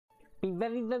Be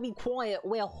very, very quiet.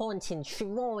 We're haunting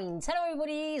shrines. Hello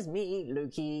everybody, it's me,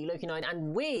 Loki9,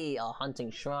 and we are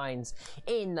hunting shrines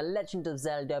in The Legend of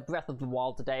Zelda Breath of the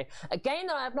Wild today. A game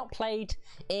that I have not played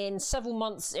in several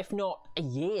months, if not a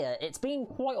year. It's been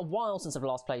quite a while since I've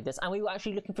last played this, and we were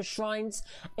actually looking for shrines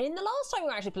in the last time we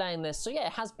were actually playing this. So yeah,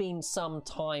 it has been some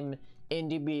time.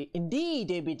 Indeed.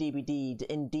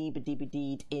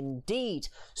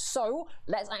 So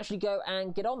let's actually go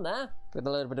and get on there with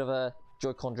a little bit of a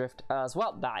Joy-Con drift as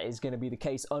well. That is going to be the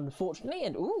case, unfortunately.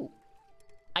 And ooh,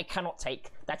 I cannot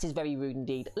take. That is very rude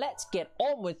indeed. Let's get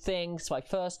on with things by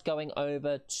first going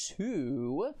over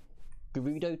to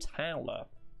Gerudo Tower,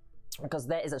 because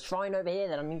there is a shrine over here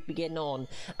that I need to be getting on,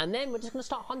 and then we're just going to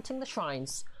start hunting the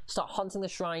shrines.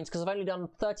 Because I've only done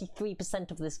 33%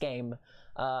 of this game,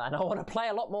 and I want to play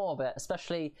a lot more of it,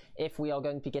 especially if we are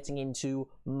going to be getting into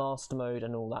master mode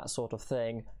and all that sort of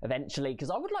thing eventually, because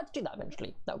I would like to do that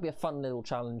eventually. That would be a fun little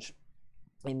challenge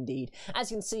indeed. As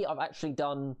you can see, I've actually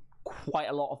done quite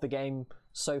a lot of the game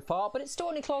so far, but it still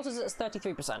only closes at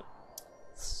 33%.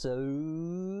 So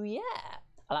yeah,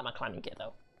 I like my climbing gear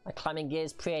though. My climbing gear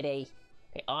is pretty.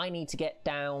 Okay, I need to get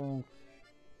down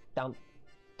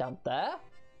there?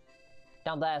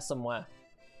 Down there somewhere.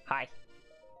 Hi.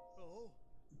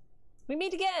 We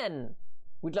meet again!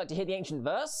 Would you like to hear the ancient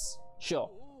verse?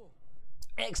 Sure.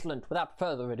 Excellent. Without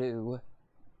further ado.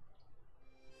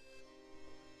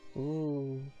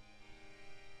 Ooh.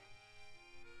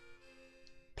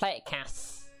 Play it,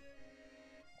 Cass.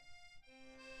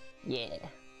 Yeah.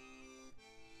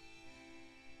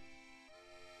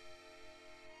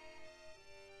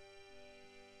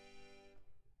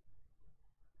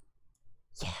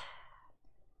 Yeah.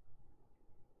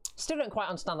 Still don't quite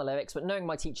understand the lyrics, but knowing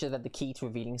my teacher, they're the key to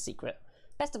revealing a secret.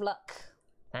 Best of luck.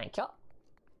 Thank you.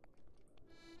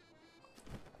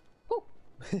 Woo.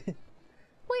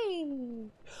 Whee!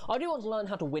 I do want to learn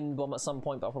how to wind bomb at some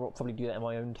point, but I'll probably do that in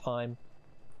my own time.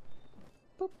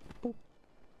 Boop, boop.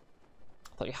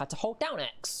 I thought you had to hold down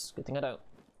X. Good thing I don't.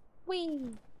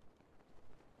 Whee!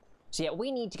 So yeah,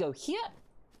 we need to go here.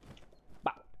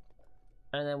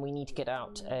 And then we need to get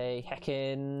out a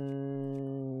heckin'...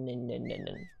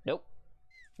 Nope.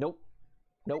 Nope.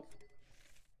 Nope.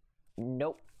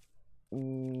 Nope.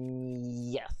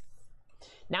 Yes.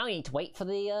 Now we need to wait for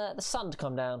the sun to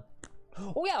come down.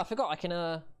 Oh yeah, I forgot I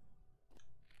can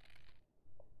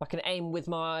aim with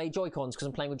my Joy-Cons because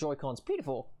I'm playing with Joy-Cons.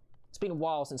 Beautiful. It's been a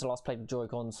while since I last played with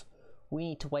Joy-Cons. We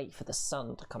need to wait for the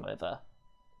sun to come over.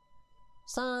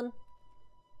 Sun.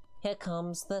 Here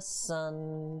comes the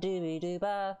sun,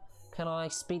 dooby-doo-ba. Can I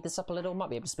speed this up a little? Might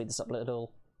be able to speed this up a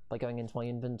little by going into my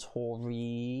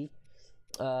inventory.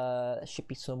 There should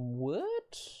be some wood.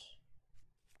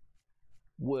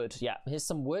 Wood, yeah. Here's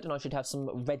some wood, and I should have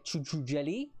some red choo-choo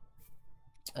jelly.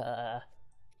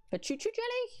 Red choo-choo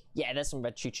jelly? Yeah, there's some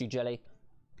red choo-choo jelly.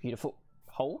 Beautiful.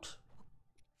 Hold.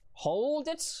 Hold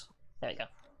it. There you go.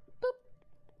 Boop.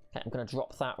 Okay, I'm gonna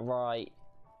drop that right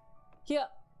here.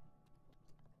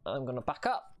 I'm gonna back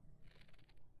up.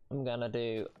 I'm gonna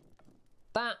do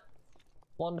that.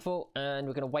 Wonderful. And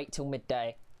we're gonna wait till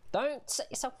midday. Don't set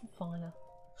yourself on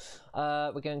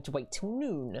fire. We're going to wait till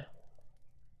noon.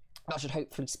 That should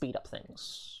hopefully speed up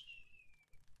things.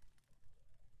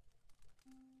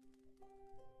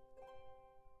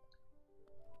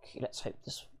 Okay, let's hope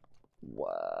this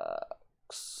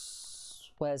works.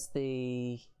 Where's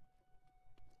the...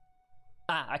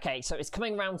 Ah, okay, so it's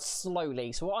coming around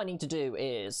slowly. So what I need to do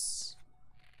is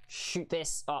shoot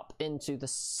this up into the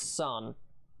sun,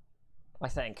 I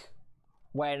think,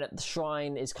 when the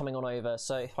shrine is coming on over.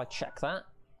 So if I check that,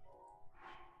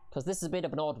 because this is a bit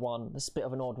of an odd one. This is a bit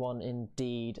of an odd one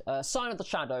indeed. Sign of the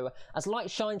shadow. As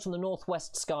light shines from the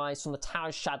northwest skies, from the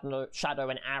tower's shadow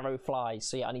an arrow flies.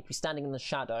 So yeah, I need to be standing in the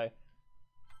shadow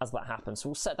as that happens. So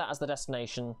we'll set that as the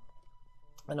destination.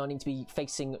 And I need to be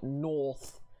facing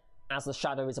north as the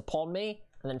shadow is upon me,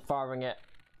 and then firing it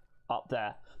up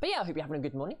there. But yeah, I hope you're having a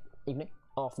good morning, evening,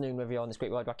 afternoon, wherever you are on this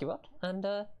great wide wacky world. And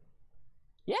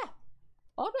yeah,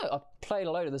 I don't know, I've played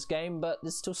a load of this game, but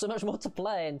there's still so much more to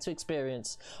play and to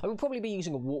experience. I will probably be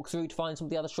using a walkthrough to find some of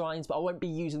the other shrines, but I won't be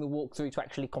using the walkthrough to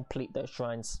actually complete those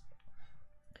shrines,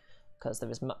 because there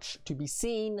is much to be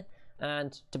seen,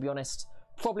 and to be honest,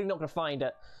 probably not going to find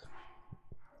it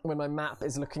when my map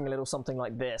is looking a little something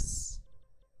like this.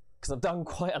 Because I've done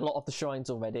quite a lot of the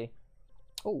shrines already.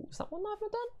 Oh, is that one that I've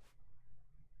not done?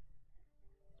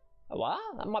 Oh, wow,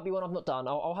 that might be one I've not done.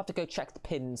 I'll have to go check the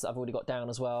pins that I've already got down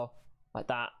as well. Like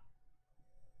that.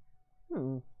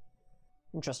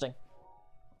 Interesting.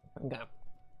 Okay.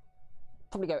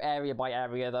 Probably go area by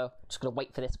area though. Just gonna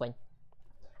wait for this one.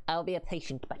 I'll be a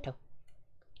patient better.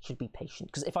 Should be patient.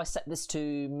 Because if I set this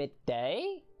to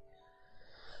midday...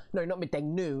 No, not midday,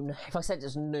 noon. If I set it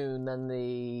as noon, then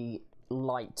the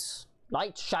light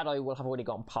shadow will have already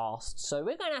gone past. So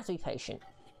we're going to have to be patient.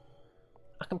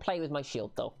 I can play with my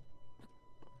shield, though.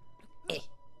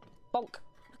 Bonk.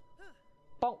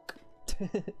 Bonk.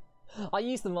 I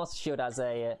use the Master Shield as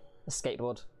a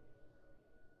skateboard.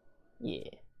 Yeah.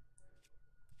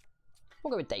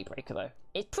 We'll go with Daybreaker, though.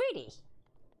 It's pretty.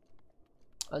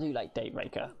 I do like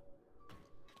Daybreaker.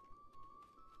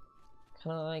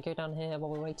 Can I go down here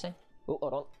while we're waiting? Oh,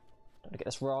 hold on. Don't get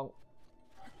this wrong.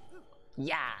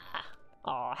 Yeah.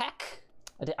 Oh heck!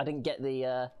 I didn't get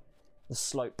the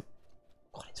slope.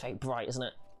 God, it's very bright, isn't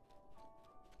it?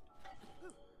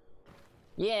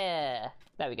 Yeah.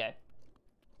 There we go.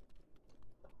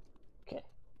 Okay.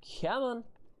 Come on.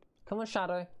 Come on,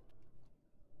 shadow.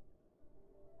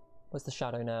 Where's the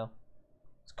shadow now?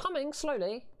 It's coming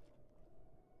slowly.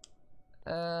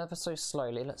 Ever so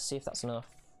slowly. Let's see if that's enough.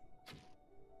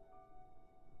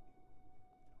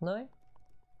 No?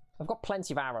 I've got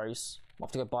plenty of arrows. I'll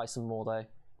have to go buy some more though.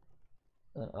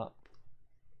 Up.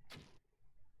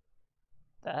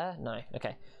 There? No.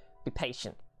 Okay. Be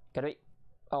patient. Gotta be...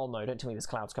 Oh no, don't tell me there's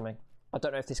clouds coming. I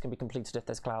don't know if this can be completed if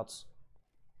there's clouds.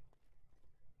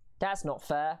 That's not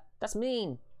fair. That's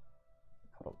mean.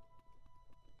 Hold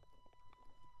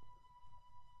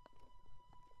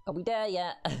on. Are we there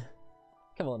yet?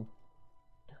 Come on.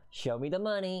 Show me the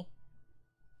money.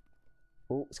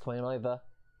 Oh, it's coming on over.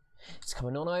 It's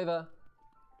coming on over.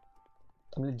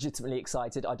 I'm legitimately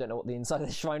excited. I don't know what the inside of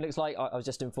the shrine looks like. I was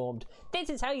just informed. This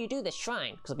is how you do this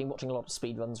shrine. Because I've been watching a lot of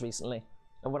speedruns recently.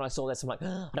 And when I saw this, I'm like,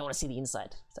 I don't want to see the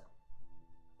inside. So,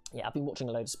 yeah, I've been watching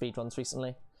a load of speedruns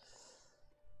recently.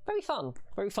 Very fun.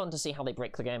 Very fun to see how they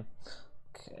break the game.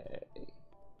 Okay.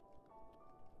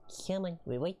 Come on,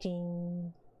 we're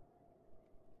waiting.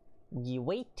 You're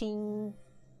waiting.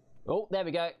 Oh, there we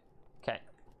go. Okay.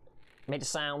 Made a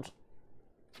sound.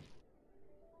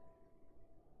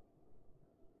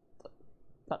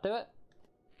 That do it?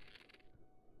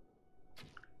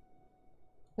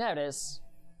 There it is.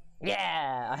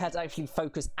 Yeah! I had to actually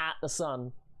focus at the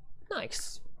sun.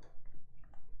 Nice.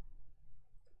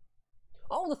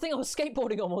 Oh, the thing I was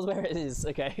skateboarding on was where it is.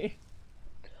 Okay.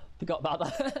 Forgot about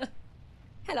that.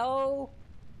 Hello.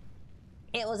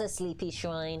 It was a sleepy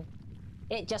shrine.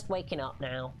 It just waking up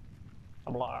now.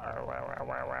 Okay.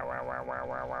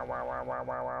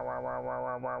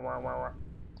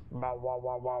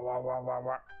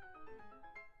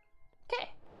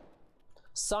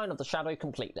 Sign of the Shadow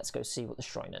complete. Let's go see what the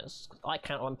shrine is. I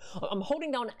can't. I'm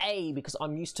holding down A because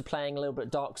I'm used to playing a little bit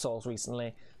of Dark Souls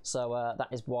recently, so that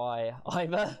is why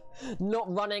I'm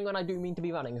not running when I do mean to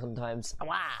be running sometimes.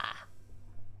 Ah!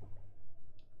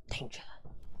 Danger.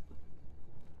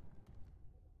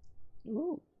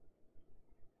 Ooh.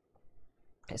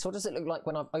 Okay, so what does it look like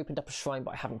when I've opened up a shrine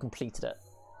but I haven't completed it?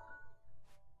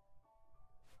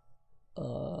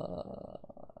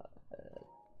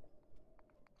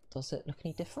 Does it look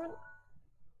any different?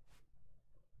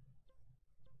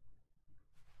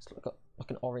 It's got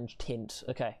like an orange tint.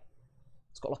 Okay.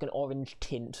 It's got like an orange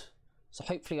tint. So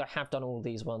hopefully I have done all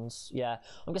these ones. Yeah.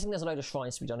 I'm guessing there's a load of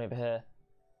shrines to be done over here.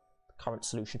 Current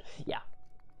solution. Yeah.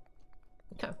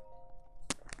 Okay.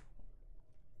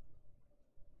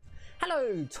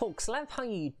 Hello, Talkslav. How are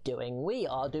you doing? We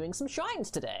are doing some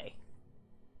shrines today.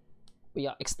 We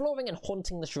are exploring and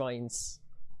haunting the shrines.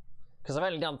 Because I've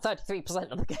only done 33%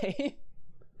 of the game.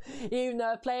 Even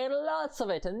though I've played lots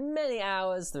of it and many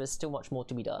hours, there is still much more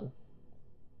to be done.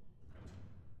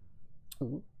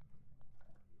 Ooh.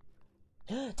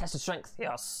 Test of strength,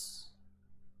 yes.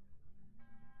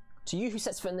 To you who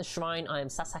sets foot in the shrine, I am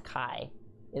Sasakai.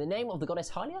 In the name of the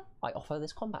goddess Hylia, I offer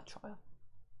this combat trial.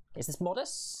 Is this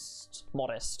modest?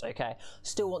 Modest, okay.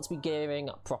 Still want to be gearing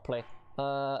up properly.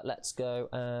 Let's go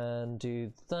and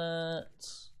do that.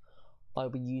 I'll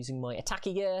be using my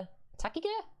attacky gear. Attacky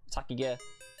gear? Attacky gear.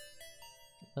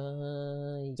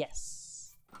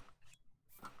 Yes.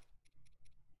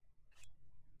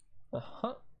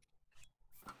 Uh-huh.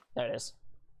 There it is.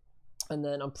 And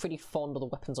then I'm pretty fond of the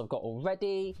weapons I've got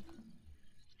already.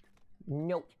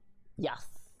 Nope. Yes.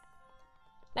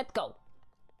 Let's go.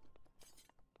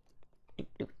 Thank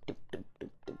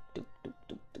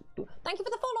you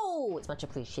for the follow! It's much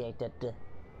appreciated.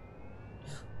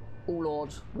 Oh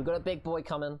lord, we've got a big boy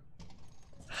coming.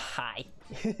 Hi.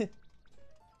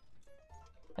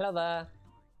 Hello there.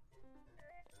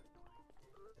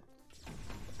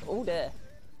 Oh dear.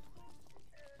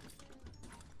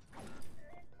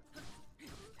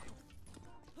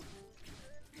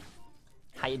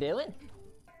 How you doing?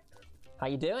 How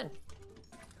you doing?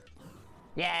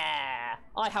 Yeah!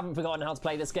 I haven't forgotten how to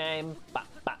play this game. Bat,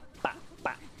 bat, bat,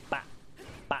 bat, bat,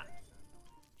 bat.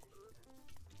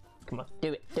 Come on,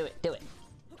 do it, do it, do it.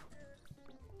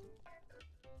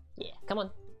 Yeah, come on.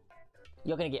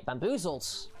 You're gonna get bamboozled.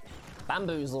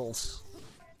 Bamboozled.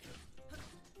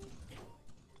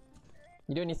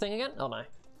 You doing your thing again? Oh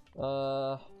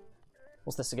no.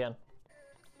 What's this again?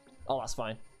 Oh, that's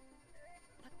fine.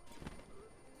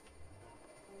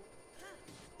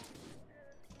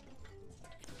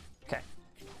 Okay.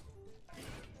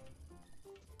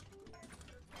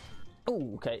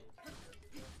 Oh, okay.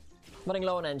 Running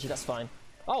low on energy, that's fine.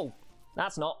 Oh,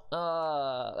 that's not.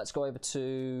 Let's go over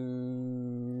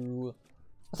to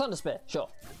a Thunder Spear, sure.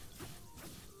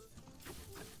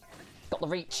 Got the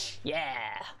reach,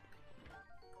 yeah.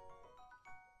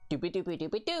 Doobie doobie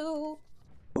doobie doo.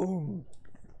 Boom.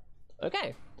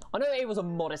 Okay. I know it was a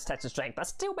modest test of strength, but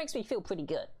still makes me feel pretty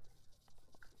good.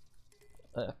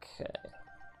 Okay.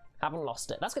 Haven't lost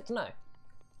it. That's good to know.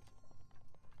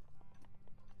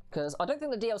 Because I don't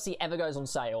think the DLC ever goes on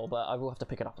sale, but I will have to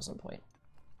pick it up at some point.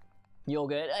 You're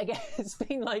good. Again, it's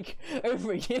been like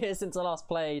over a year since I last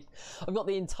played. I've got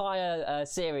the entire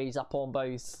series up on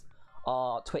both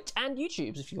Twitch and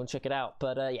YouTube if you want to check it out.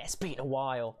 But yeah, it's been a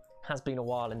while. Has been a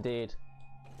while indeed.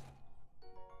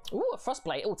 Ooh, a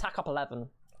Frostblade. Oh, attack up 11.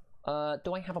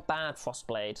 Do I have a bad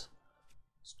Frostblade?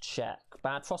 Let's check.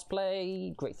 Bad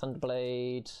Frostblade, Great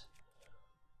Thunderblade.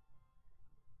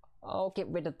 I'll get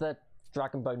rid of the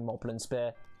Dragonbone Moblin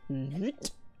Spear. And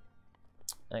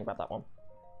grab that one.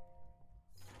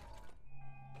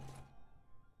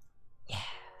 Yeah.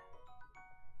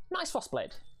 Nice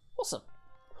Frostblade. Awesome.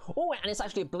 Oh, and it's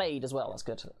actually a blade as well. That's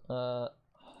good.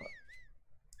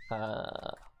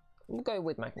 We'll go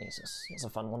with Magnesis. It's a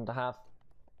fun one to have.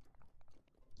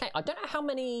 Okay, I don't know how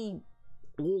many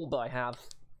orb I have.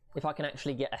 If I can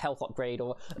actually get a health upgrade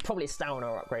or probably a stamina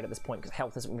upgrade at this point because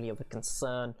health isn't really of a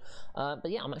concern.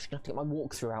 But yeah, I'm actually going to have to get my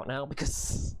walkthrough out now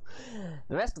because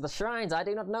the rest of the shrines, I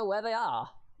do not know where they are.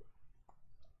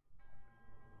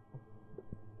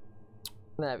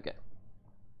 There we go.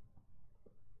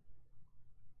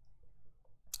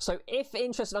 So if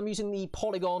interested, I'm using the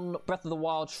Polygon Breath of the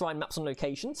Wild shrine maps and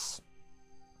locations.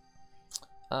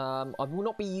 I will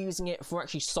not be using it for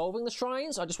actually solving the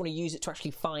shrines. I just want to use it to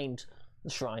actually find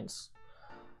the shrines.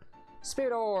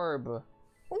 Spirit Orb.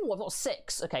 Oh, I've got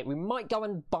 6. Okay, we might go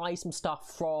and buy some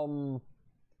stuff from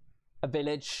a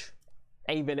village.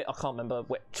 A village. I can't remember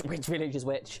which village is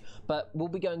which. But we'll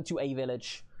be going to a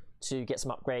village to get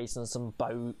some upgrades and some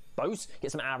bows.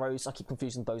 Get some arrows. I keep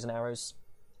confusing bows and arrows.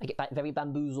 I get very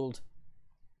bamboozled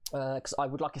because I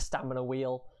would like a stamina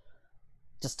wheel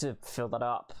just to fill that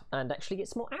up and actually get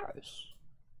some more arrows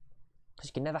because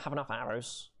you can never have enough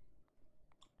arrows.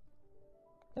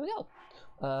 There we go.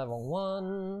 Wrong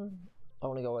one. I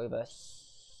want to go over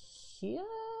here.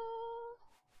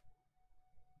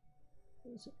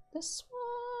 Is it this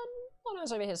one? Oh no,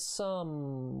 it's over here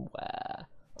somewhere.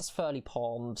 That's Furley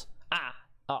Pond. Ah,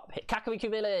 up. Hit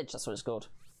Kakariko Village. That's what it's called.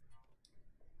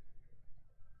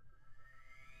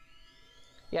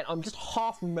 Yeah, I'm just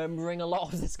half remembering a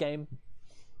lot of this game.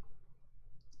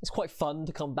 It's quite fun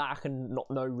to come back and not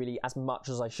know really as much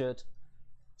as I should.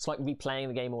 It's like replaying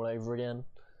the game all over again.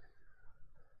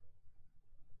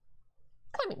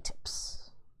 Climbing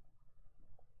tips.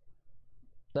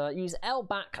 Use L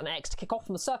back and X to kick off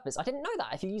from the surface. I didn't know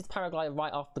that. If you use the paraglider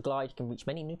right after the glide, you can reach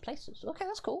many new places. Okay,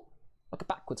 that's cool. Like a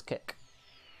backwards kick.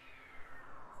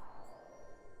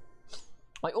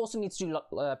 I also need to do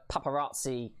like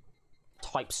paparazzi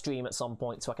type stream at some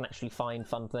point so I can actually find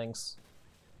fun things.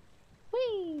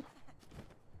 Whee!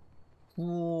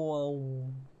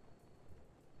 Whoa.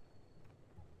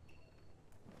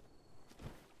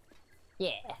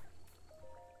 Yeah.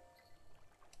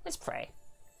 Let's pray.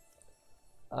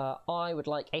 I would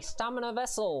like a stamina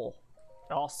vessel.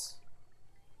 Yes.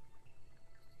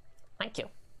 Thank you.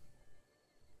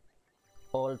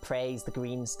 All praise the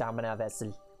green stamina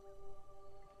vessel.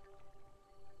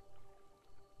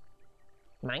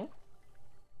 Mine?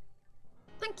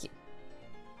 Thank you.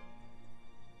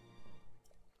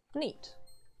 Neat.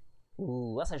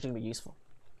 Ooh, that's actually going to be useful.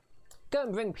 Go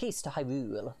and bring peace to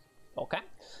Hyrule. Okay.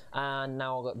 And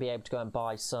now I'll be able to go and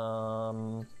buy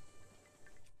some...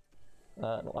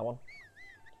 not that one.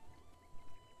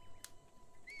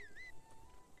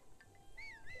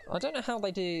 I don't know how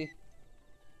they do...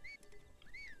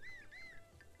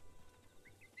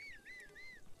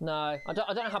 No, I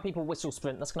don't know how people whistle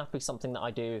sprint. That's going to have to be something that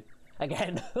I do,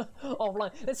 again,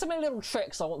 offline. There's so many little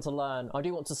tricks I want to learn. I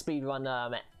do want to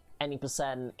speedrun any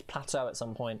percent plateau at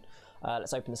some point.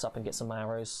 Let's open this up and get some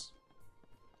arrows.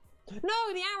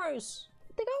 No, the arrows!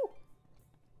 Where'd they go?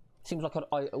 Seems like I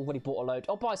already bought a load.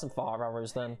 I'll buy some fire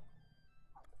arrows then.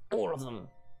 All of them.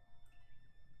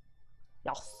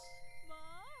 Yes.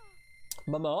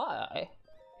 Mama.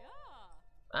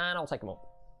 And I'll take them all.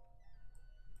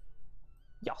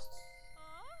 Yes.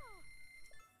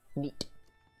 Neat.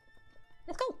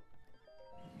 Let's go.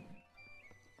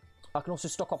 I can also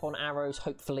stock up on arrows,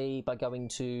 hopefully, by going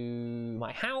to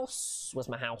my house. Where's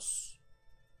my house?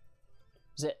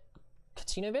 Is it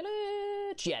Catino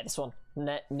Village? Yeah, this one.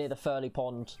 Near the Furley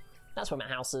Pond. That's where my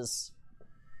house is.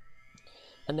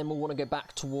 And then we'll want to go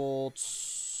back towards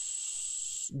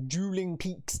Dueling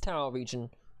Peaks Tower region.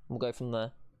 We'll go from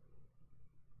there.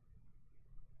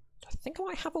 I think I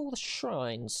might have all the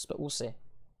shrines, but we'll see.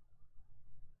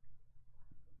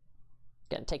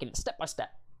 Again, taking it step by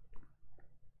step.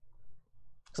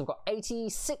 Because I've got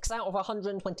 86 out of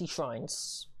 120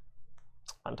 shrines.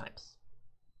 Fun times.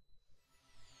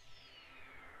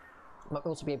 Might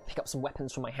also be able to pick up some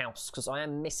weapons from my house, because I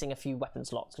am missing a few weapon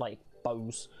slots, like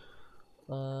bows.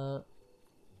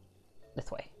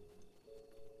 This way.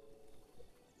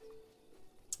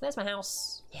 There's my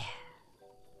house. Yeah.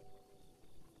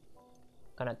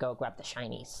 Gonna go grab the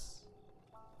shinies.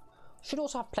 Should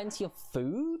also have plenty of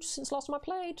food since last time I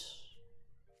played.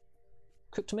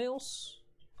 Cooked meals.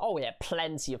 Oh yeah,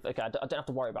 plenty of... Okay, I don't have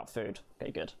to worry about food.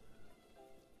 Okay, good.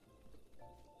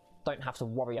 Don't have to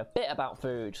worry a bit about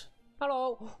food.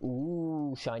 Hello!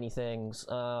 Ooh, shiny things.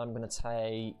 I'm gonna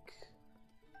take...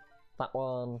 that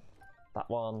one. That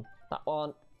one. That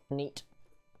one. Neat.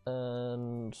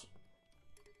 And...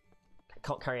 I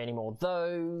can't carry any more of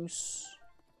those.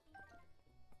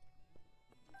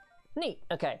 Neat.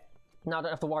 Okay. Now I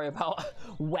don't have to worry about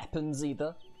weapons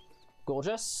either.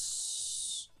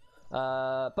 Gorgeous.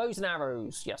 Bows and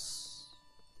arrows, yes.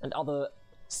 And other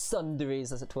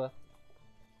sundries, as it were.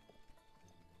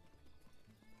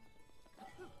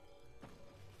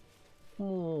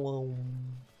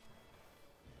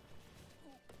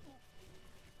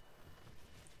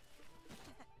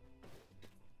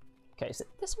 Okay, is it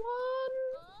this one?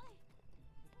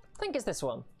 I think it's this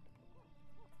one.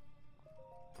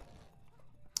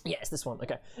 Yeah, it's this one.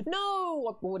 Okay. No!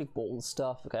 I've already bought all the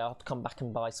stuff. Okay, I'll have to come back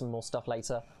and buy some more stuff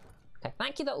later. Okay,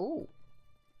 thank you though. Ooh.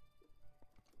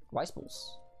 Rice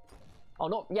balls. Oh,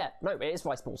 not... yeah, no, it is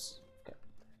rice balls.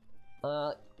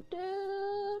 Okay.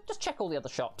 Just check all the other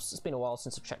shops. It's been a while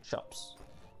since I've checked shops.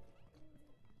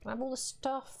 Do I have all the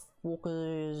stuff?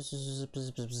 Walkers...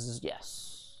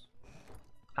 yes.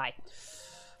 Hi.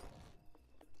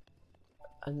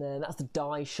 And then that's the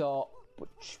dye shop,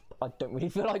 which... I don't really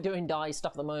feel like doing dye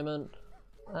stuff at the moment.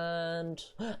 And...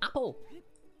 apple!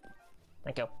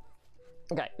 Thank you.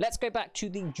 Okay, let's go back to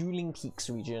the Dueling Peaks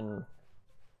region.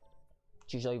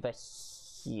 Which is over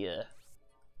here.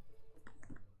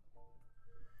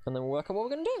 And then we'll work out what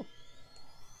we're going to do.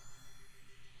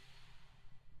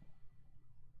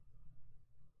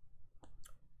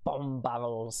 Bomb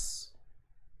barrels.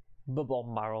 The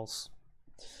bomb barrels.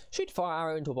 Shoot a fire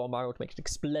arrow into a bomb barrel to make it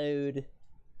explode.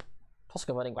 Toss a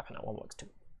converting weapon, that one works too.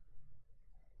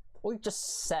 Or you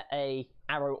just set a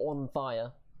arrow on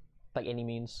fire, by any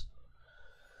means.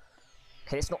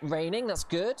 Okay, it's not raining, that's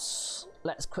good.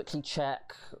 Let's quickly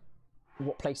check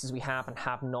what places we have and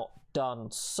have not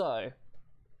done. So,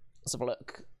 let's have a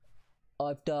look.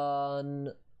 I've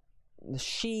done the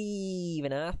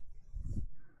Shivana.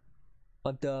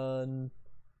 I've done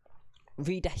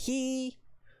Ridahi.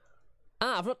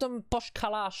 Ah, I've not done Bosch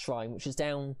Kala Shrine, which is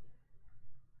down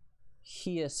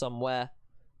here somewhere.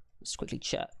 Let's quickly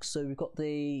check. So we've got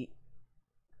the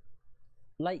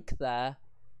lake there.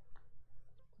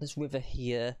 This river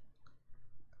here.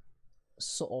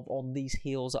 Sort of on these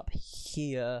hills up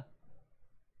here.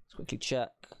 Let's quickly check.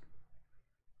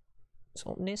 It's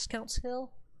not near Scout's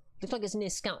Hill? Looks like it's near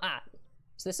Scout. Ah,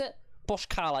 is this it? Bosch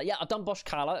Kala. Yeah, I've done Bosch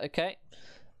Kala. Okay.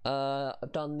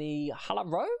 I've done the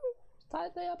Halaro. Is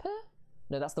that they up here?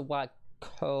 No, that's the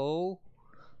Wagko.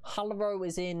 Halaro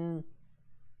is in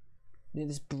near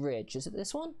this bridge. Is it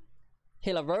this one?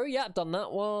 Hilaro, yeah, I've done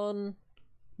that one.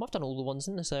 I've done all the ones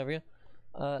in this area.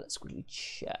 Let's quickly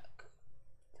check.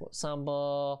 Fort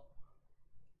Samba.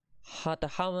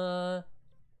 Hadahama.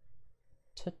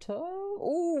 Toto.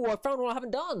 Oh, I found one I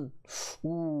haven't done.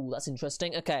 Ooh, that's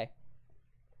interesting. Okay.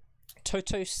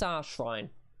 Toto Sa Shrine,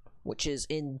 which is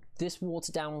in this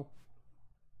water down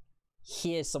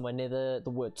here somewhere near the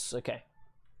woods. Okay.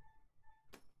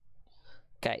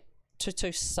 Okay,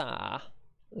 Toto Sa.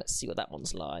 Let's see what that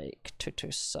one's like. Toto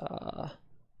Sa.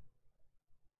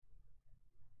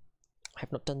 I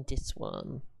have not done this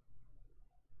one.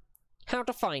 How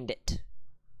to find it?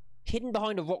 Hidden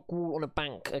behind a rock wall on a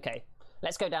bank. Okay,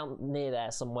 let's go down near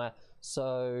there somewhere.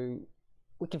 So,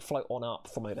 we can float on up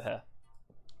from over here.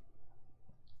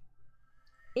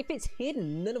 If it's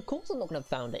hidden, then of course I'm not going to have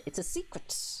found it. It's a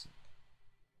secret.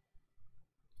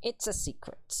 It's a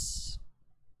secret.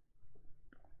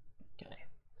 Okay.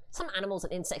 Some animals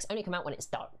and insects only come out when it's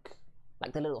dark.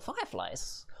 Like the little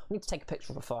fireflies. I need to take a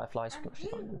picture of a firefly so we can actually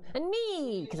find them. And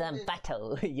me, because I'm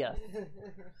battle. Yeah.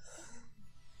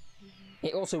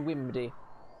 It also windy.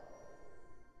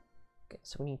 Okay,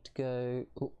 so we need to go...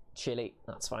 Oh, chilly.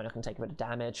 That's fine, I can take a bit of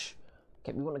damage.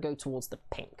 Okay, we want to go towards the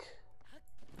pink.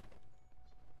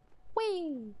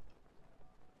 Whee!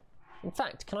 In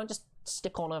fact, can I just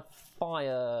stick on a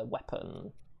fire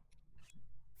weapon?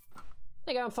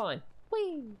 There you go, I'm fine.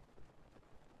 Whee!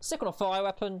 Stick on a fire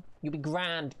weapon, you'll be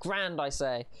grand. Grand, I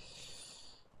say.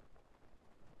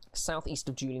 Southeast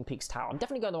of Dueling Peaks Tower. I'm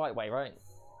definitely going the right way, right?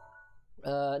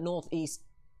 Northeast,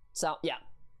 south, yeah.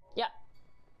 Yeah.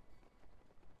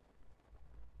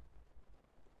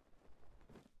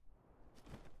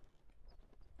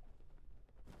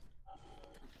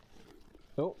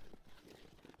 Oh.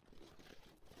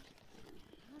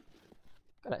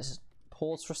 Let's just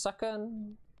pause for a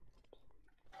second.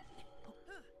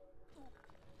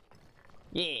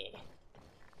 Yeah.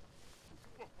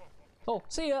 Oh,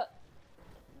 see ya.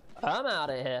 I'm out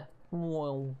of here.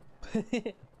 Whoa.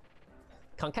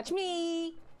 Can't catch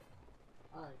me.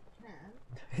 I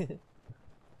can.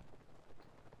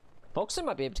 Boxer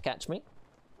might be able to catch me.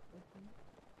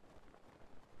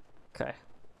 Okay.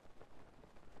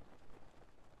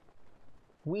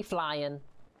 We flying.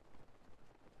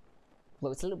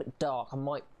 Well, it's a little bit dark. I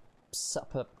might set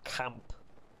up a camp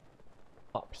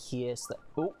up here so that...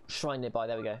 Oh, shrine nearby.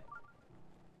 There we go.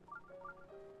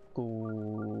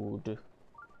 Good.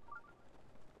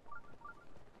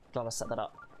 Glad I set that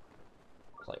up.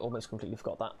 I almost completely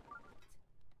forgot that.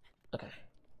 Okay.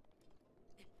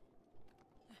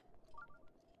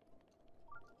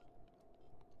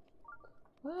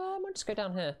 I might just go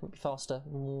down here. It'll be faster.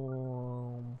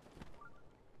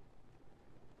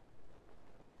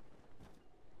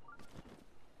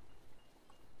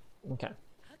 Okay.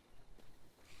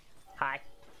 Hi.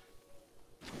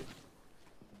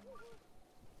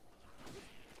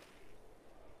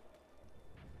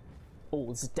 Oh,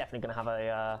 this is definitely going to have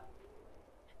a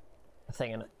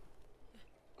thing in it.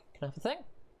 Can I have a thing?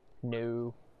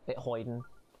 No. Bit hidden.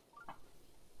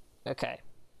 Okay.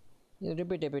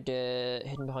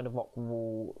 Hidden behind a rock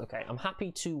wall. Okay, I'm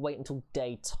happy to wait until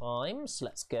daytime, so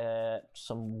let's get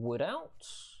some wood out.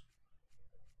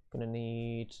 Gonna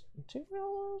need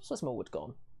materials. There's more wood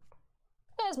gone.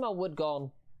 There's more wood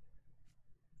gone.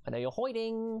 I know you're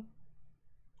hiding.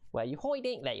 Where are you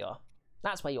hiding? There you are.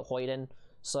 That's where you're hiding.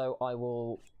 So I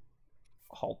will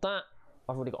hold that.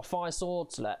 I've already got a fire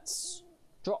sword, so let's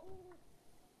drop.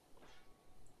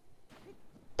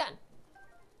 Done.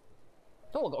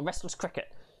 Oh, I've got a restless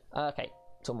cricket. Okay,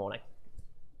 till morning.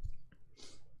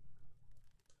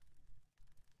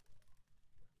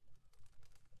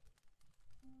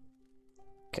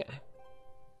 Okay.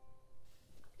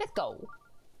 Let's go.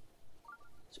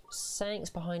 So it's saying it's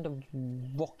behind a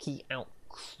rocky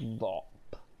outcrop.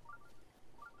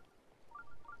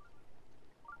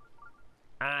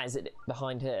 Ah, is it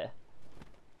behind here?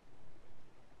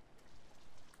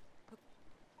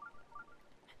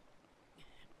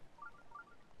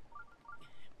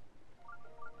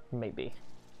 Maybe.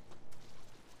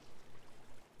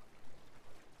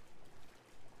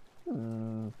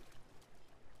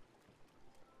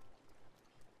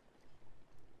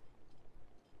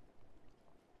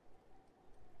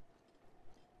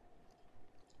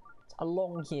 It's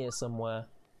along here somewhere.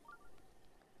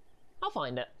 I'll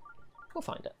find it. We'll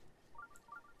find it.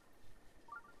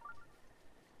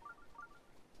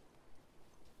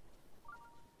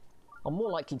 I'm more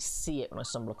likely to see it when I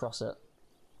stumble across it.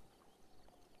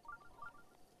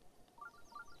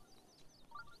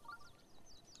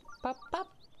 Pop, pop,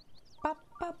 pop,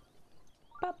 pop,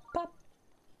 pop, pop.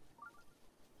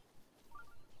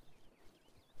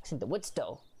 It's in the woods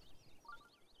though.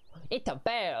 It's a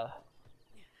bear.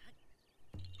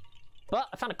 But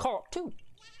I found a cork too.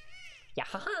 Yeah,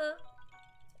 haha.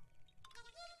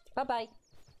 Bye bye.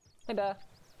 Hey bear.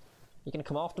 You gonna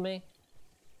come after me?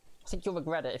 I think you'll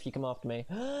regret it if you come after me.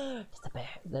 There's a bear.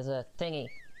 There's a thingy.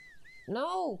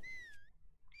 No!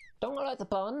 Don't look like the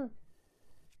bun.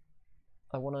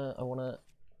 I wanna...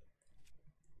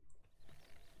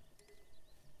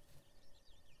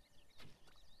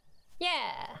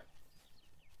 Yeah!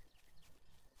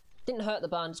 Didn't hurt the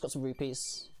bun, just got some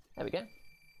rupees. There we go.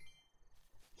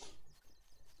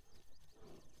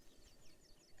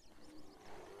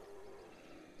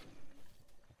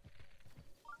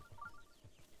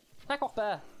 Back off,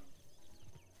 bear!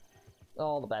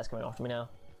 Oh, the bear's coming after me now.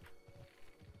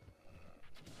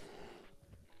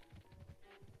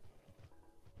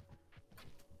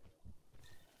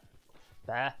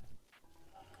 Bear.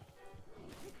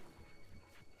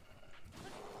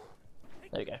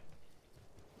 There we go.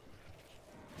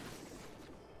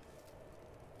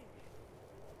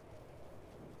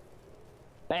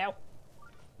 Bear.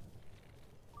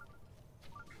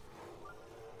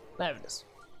 There it is.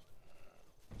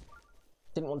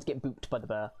 Didn't want to get booped by the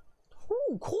bear.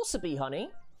 Ooh, Corsaby, honey.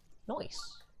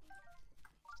 Nice.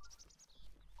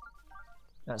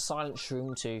 And silent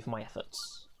shroom too for my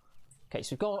efforts. Okay,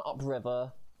 so we've gone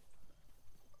upriver.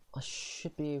 I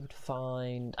should be able to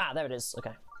find... Ah, there it is.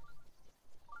 Okay.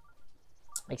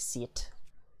 I see it.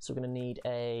 So we're going to need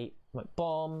a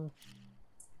bomb.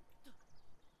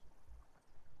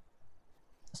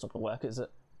 That's not going to work, is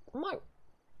it? No.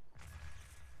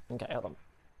 Okay, hold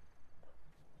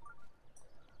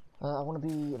on. I want to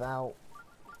be about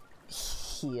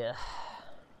here.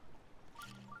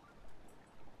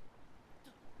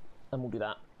 And we'll do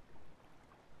that.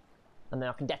 And then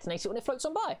I can detonate it when it floats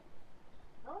on by.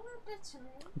 I want to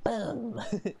detonate. Boom!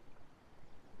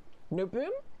 No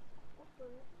boom?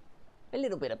 A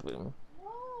little bit of boom.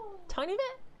 No. Tiny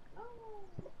bit?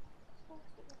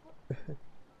 No.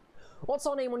 What's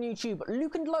our name on YouTube?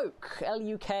 Luke and Loke.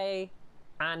 L-U-K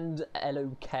and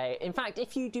L-O-K. In fact,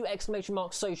 if you do !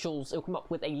 socials, it'll come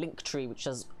up with a link tree which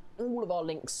has all of our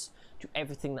links to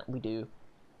everything that we do.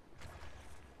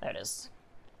 There it is.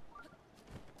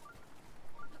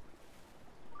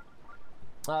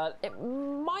 It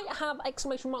might have !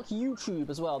 YouTube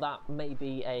as well. That may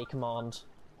be a command.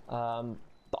 But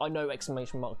I know !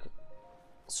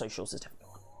 Socials is definitely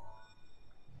one.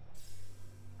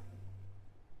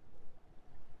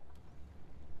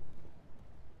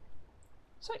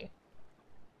 So.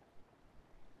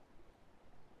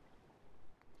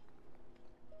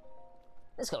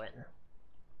 Let's go in.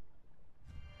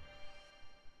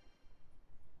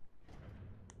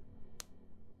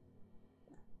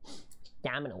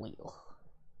 Stamina wheel.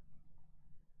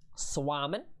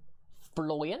 Swarming.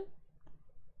 Flying.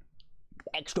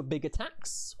 Extra big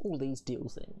attacks. All these deal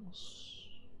things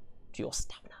to your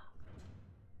stamina.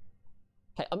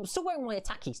 Okay, I'm still wearing my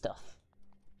attacky stuff.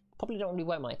 Probably don't really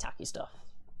wear my attacky stuff.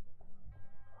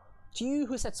 To you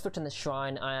who sets foot in this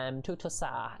shrine, I am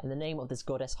Totosa. In the name of this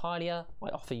goddess Hylia, I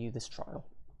offer you this trial.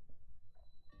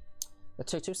 The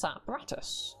Totosa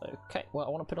apparatus. Okay, well, I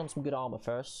want to put on some good armor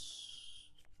first.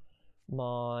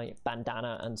 My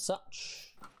bandana and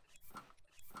such.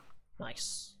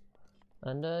 Nice.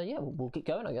 And yeah, we'll get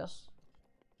going, I guess.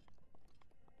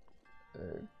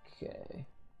 Okay.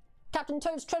 Captain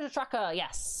Toad's treasure tracker,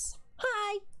 yes.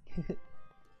 Hi.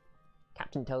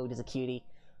 Captain Toad is a cutie.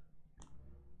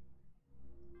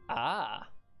 Ah,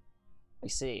 I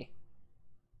see.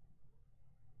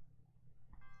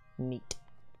 Neat.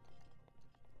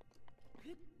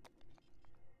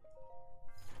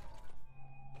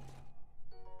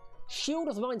 Shield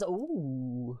of the Mines.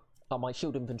 Ooh. Oh, my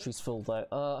shield inventory's full though.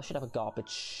 I should have a garbage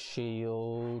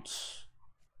shield.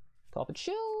 Garbage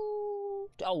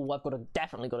shield. Oh, I've got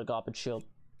definitely got a garbage shield.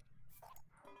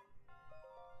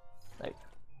 Right.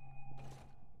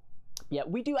 Yeah,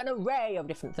 we do an array of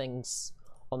different things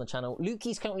on the channel.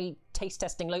 Lukey's currently taste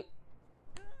testing good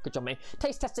job, mate.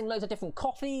 Taste testing loads of different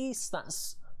coffees.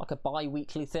 That's like a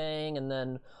bi-weekly thing. And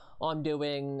then I'm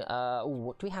doing,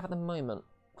 what do we have at the moment?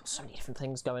 Got so many different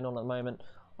things going on at the moment.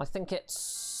 I think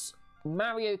it's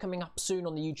Mario coming up soon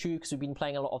on the YouTube because we've been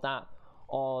playing a lot of that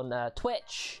on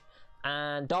Twitch.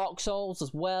 And Dark Souls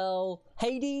as well.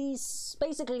 Hades.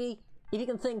 Basically, if you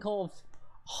can think of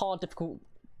hard, difficult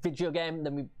video game,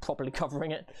 then we're probably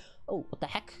covering it. Oh, what the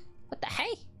heck? What the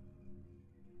hey?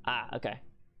 Ah, okay.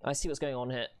 I see what's going on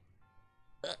here.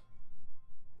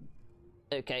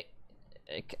 Okay.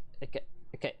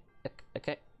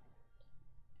 Okay.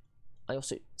 I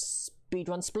also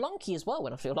speedrun Spelunky as well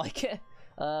when I feel like it.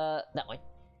 That way.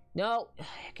 No.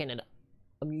 Okay, no.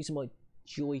 I'm using my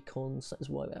Joy-Cons. That's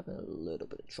why we're having a little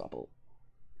bit of trouble.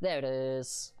 There it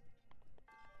is.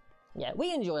 Yeah,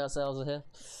 we enjoy ourselves here.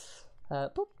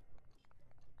 Boop.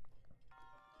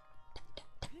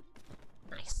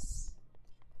 Nice.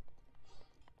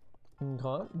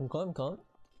 Okay.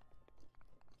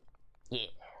 Yeah.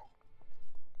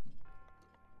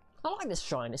 I like this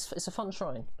shrine. It's a fun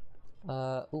shrine.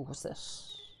 Oh, what's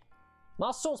this?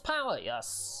 Master Sword's power.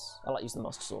 Yes. I like using the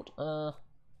Master Sword.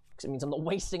 Because it means I'm not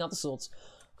wasting other swords.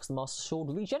 Because the Master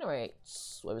Sword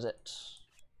regenerates. Where is it?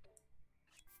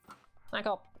 Back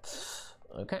up.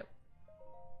 Okay.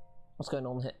 What's going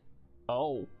on here?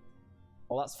 Oh.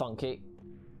 Oh, that's funky.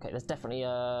 Okay, there's definitely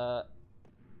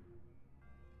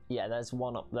Yeah, there's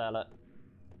one up there, look.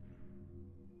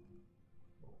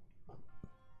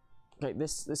 Okay,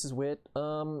 this is weird.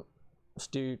 Let's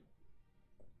do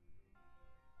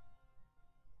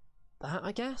that,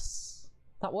 I guess.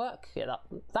 That work? Yeah,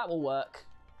 that will work.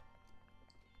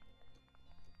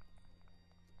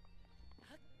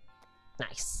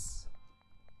 Nice.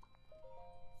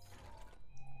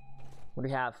 What do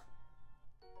we have?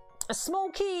 A small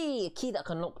key! A key that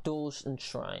can unlock doors and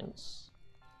shrines.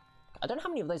 I don't know how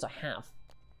many of those I have.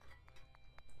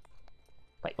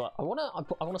 Wait, what? I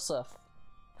wanna surf.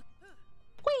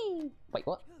 Whee! Wait,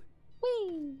 what?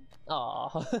 Whee!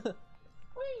 Aww.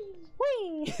 Whee!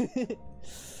 Whee!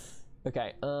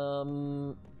 Okay,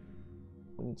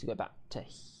 we need to go back to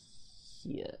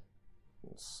here.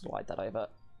 Slide that over.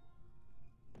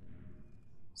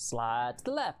 Slide to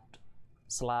the left.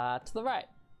 Slide to the right.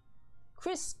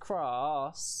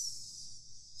 Crisscross.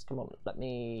 Come on, let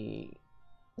me...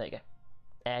 There you go.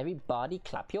 Everybody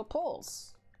clap your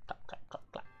paws. Clap, clap, clap,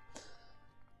 clap.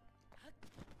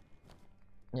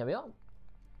 Here we are.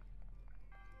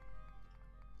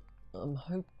 I'm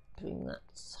hoping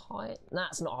that's high.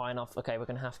 That's not high enough. Okay, we're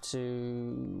gonna have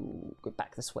to go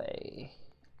back this way.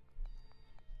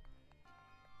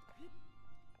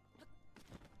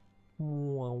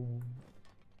 Whoa.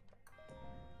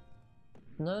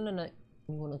 No, no, no.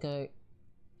 We want to go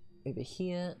over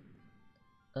here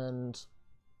and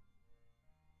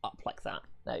up like that.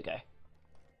 There you go.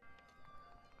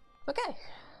 Okay.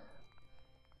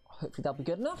 Hopefully that'll be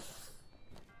good enough.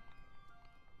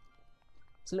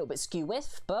 It's a little bit skew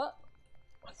width, but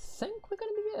I think we're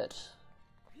going to be good.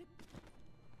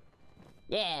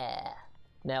 Yeah!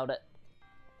 Nailed it.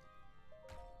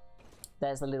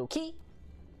 There's the little key.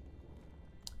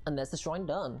 And there's the shrine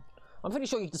done. I'm pretty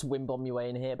sure you can just wind bomb your way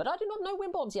in here, but I do not know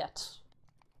wind bombs yet.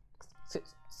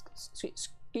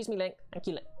 Excuse me, Link. Thank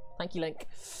you, Link. Thank you, Link.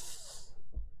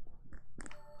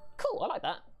 Cool, I like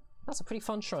that. That's a pretty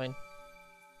fun shrine.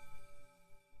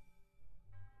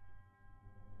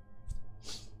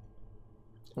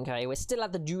 Okay, we're still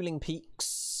at the Dueling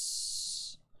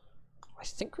Peaks. I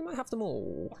think we might have them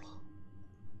all.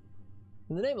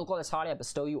 In the name of Goddess Hardy, I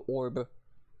bestow you orb.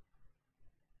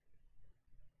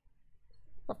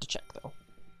 I'll have to check though.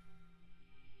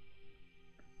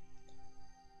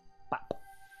 Bap.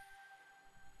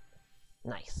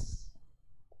 Nice.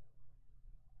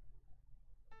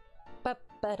 Ba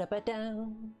ba da ba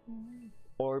down.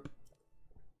 Orb.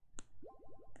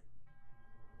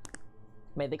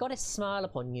 May the goddess smile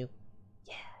upon you.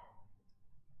 Yeah.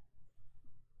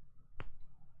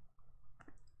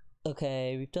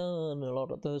 Okay, we've done a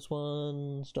lot of those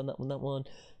ones. Done that one, that one.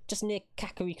 Just near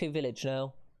Kakariko Village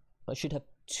now. I should have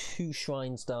 2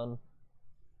 shrines done.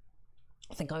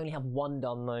 I think I only have 1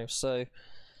 done though, so I'm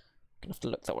gonna have to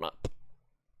look that one up.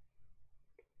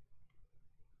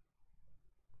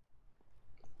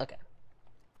 Okay.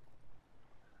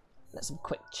 Let's have a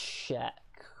quick check.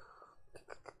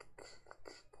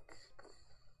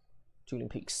 Dueling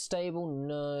Peak stable,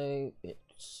 no,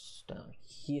 it's down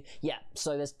here. Yeah,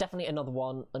 so there's definitely another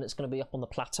one, and it's going to be up on the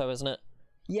plateau, isn't it?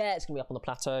 Yeah, it's going to be up on the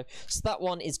plateau. So that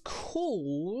one is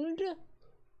called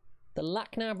the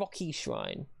Lakna Rocky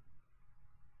Shrine.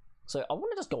 So I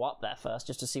want to just go up there first,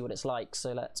 just to see what it's like.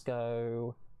 So let's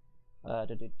go,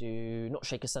 not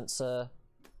shaker sensor,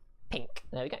 pink.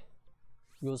 There we go.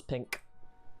 Yours pink.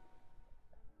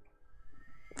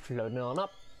 Floating on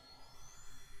up.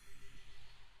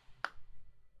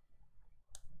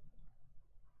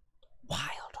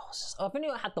 Wild horses. I've only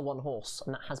had the 1 horse,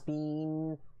 and that has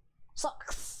been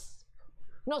Socks.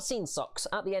 Not seen Socks.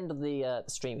 At the end of the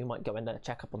stream, we might go in there and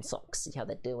check up on Socks, see how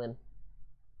they're doing.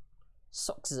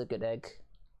 Socks is a good egg.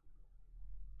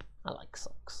 I like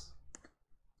Socks.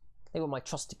 They were my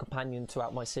trusted companion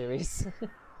throughout my series.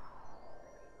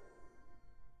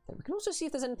 We can also see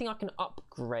if there's anything I can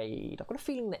upgrade. I've got a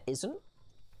feeling there isn't.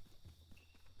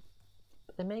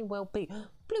 But there may well be.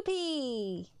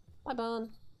 Bloopy! Bye, Barn.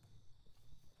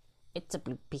 It's a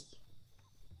Bloopy.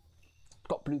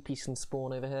 Got Bloopies can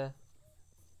spawn over here.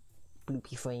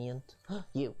 Bloopy friend.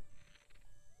 You.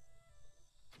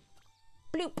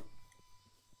 Bloop!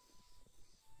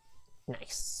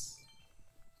 Nice.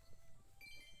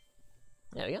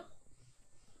 There we go.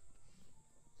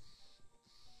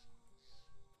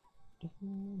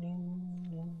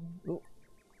 Oh.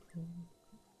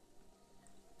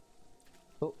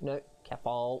 Oh, no.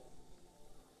 Careful.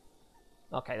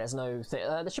 Okay, there's no thing.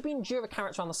 There should be Endura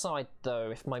carrots around the side,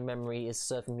 though, if my memory is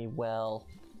serving me well.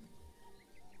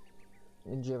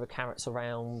 Endura carrots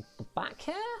around the back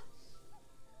here?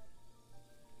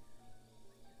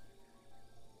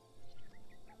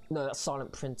 No, that's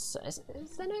Silent Princess.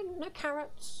 Is there no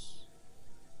carrots?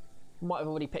 Might have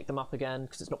already picked them up again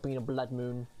because it's not being a blood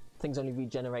moon. Things only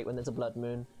regenerate when there's a blood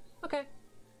moon. Okay.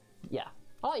 Yeah.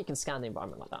 I like you can scan the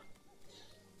environment like that.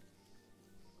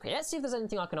 Okay, let's see if there's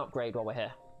anything I can upgrade while we're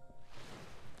here.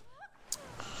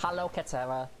 Hello,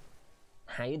 Katera.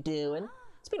 How you doing?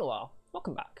 It's been a while.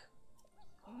 Welcome back.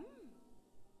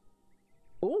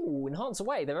 Ooh, enhance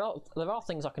away. There are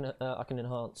things I can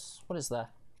enhance. What is there?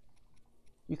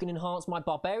 You can enhance my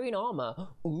barbarian armor.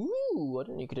 Ooh, I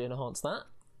didn't know you could enhance that.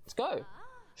 Let's go.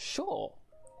 Sure.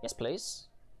 Yes, please.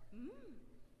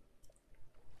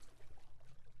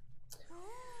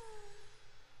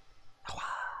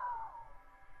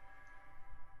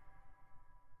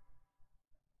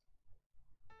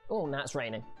 Oh, now it's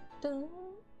raining.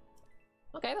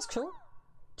 Okay, that's cool.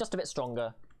 Just a bit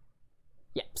stronger.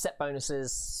 Yep, set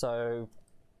bonuses, so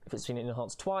if it's been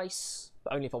enhanced twice,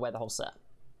 but only if I wear the whole set.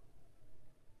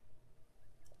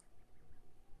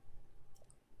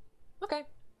 Okay,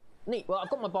 neat. Well, I've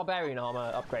got my barbarian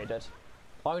armor upgraded.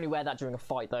 I only wear that during a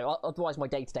fight, though. Otherwise, my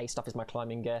day-to-day stuff is my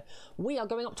climbing gear. We are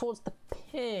going up towards the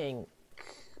pink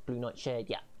blue nightshade,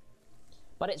 yeah.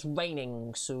 But it's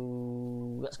raining,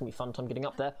 so that's gonna be a fun time getting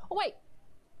up there. Oh wait!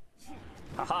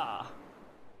 Haha!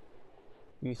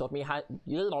 You thought me had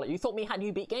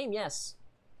you beat game? Yes.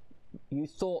 You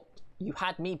thought you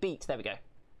had me beat. There we go.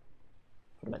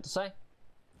 What I meant to say.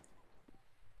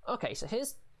 Okay, so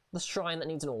here's the shrine that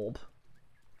needs an orb.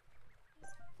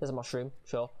 There's a mushroom,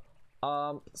 sure.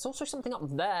 There's also something up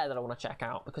there that I want to check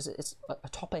out because it's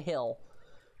atop a hill,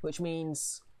 which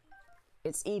means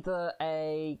it's either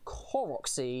a Korok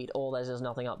seed or there's just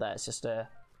nothing up there. It's just a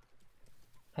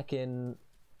heckin'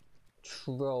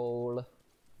 troll.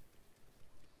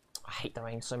 I hate the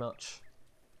rain so much.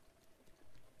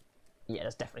 Yeah,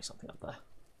 there's definitely something up there.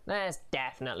 There's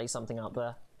definitely something up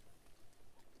there.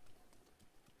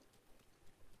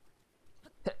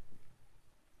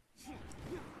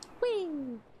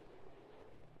 Whee!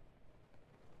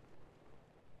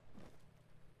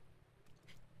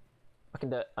 I can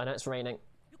do it. I know it's raining.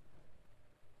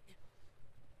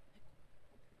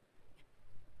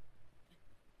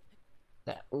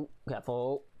 There. Ooh,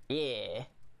 careful. Yeah.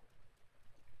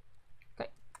 Okay.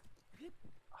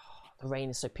 Oh, the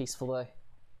rain is so peaceful though.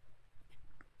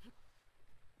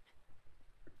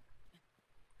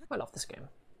 I love this game.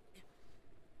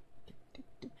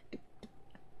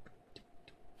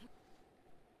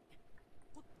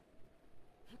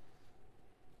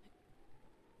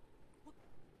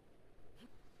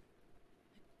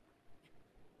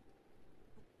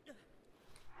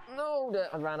 No,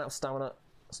 I ran out of stamina.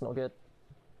 That's not good.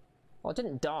 Well, I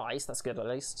didn't die, so that's good at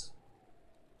least.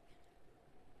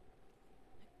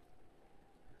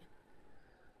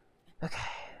 Okay.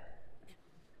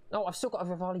 Oh, I've still got a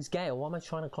Rivali's Gale. Why am I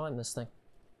trying to climb this thing?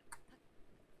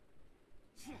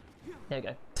 There we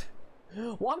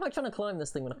go. Why am I trying to climb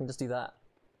this thing when I can just do that?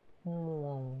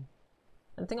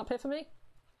 Anything up here for me?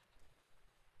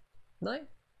 No?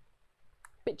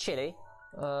 Bit chilly.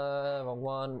 Wrong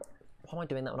one. Why am I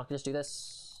doing that when I can just do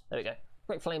this? There we go.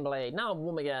 Great Flame Blade. Now I'm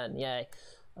warm again. Yay.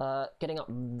 Getting up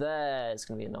there is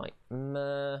going to be a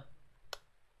nightmare.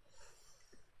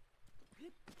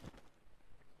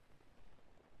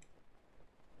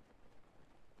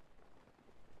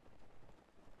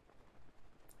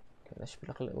 Okay, there should be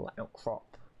like a little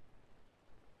outcrop.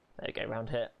 There we go, around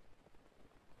here.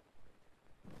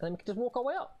 And then we can just walk our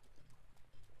way up.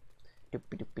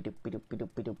 Doopy doopy doopy doopy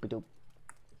doopy doopy doop.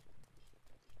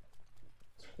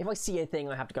 If I see a thing,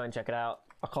 I have to go and check it out.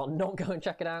 I can't not go and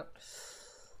check it out.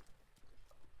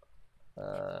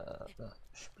 That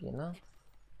should be enough.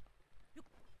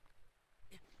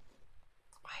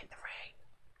 I hate the rain.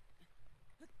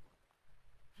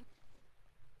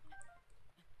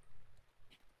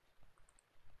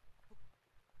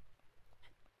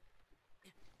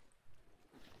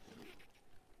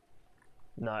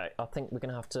 No, I think we're going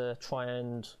to have to try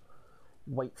and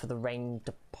wait for the rain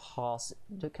to pass.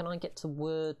 Can I get to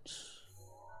wood?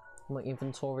 My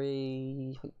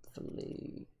inventory,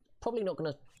 hopefully. Probably not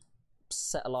going to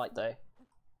set a light though.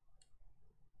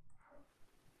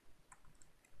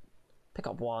 Pick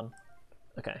up one.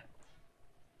 Okay.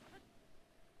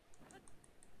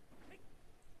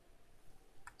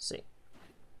 See.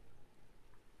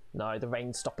 No, the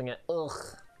rain's stopping it.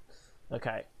 Ugh.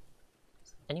 Okay.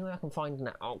 Anywhere I can find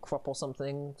an outcrop or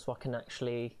something so I can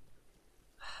actually...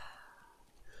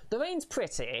 The rain's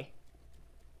pretty,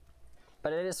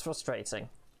 but it is frustrating.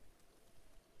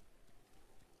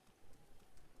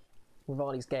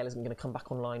 Rivali's Gale isn't going to come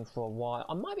back online for a while.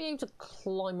 I might be able to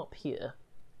climb up here.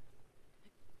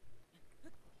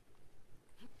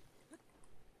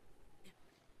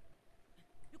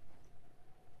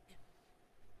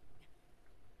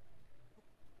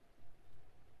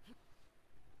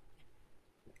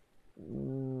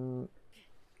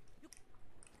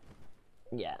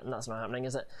 Yeah, and that's not happening,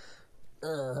 is it?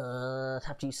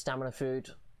 Have to use stamina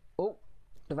food. Oh,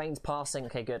 the rain's passing.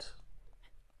 Okay, good.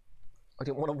 I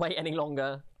didn't want to wait any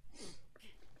longer.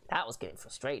 That was getting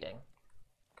frustrating.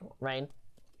 Come on, rain.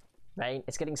 Rain,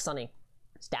 it's getting sunny.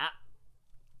 Stop.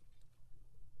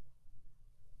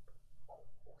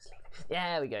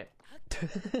 There we go.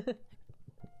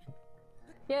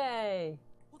 Yay!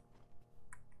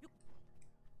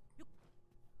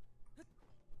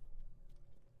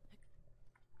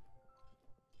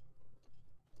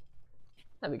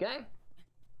 There we go.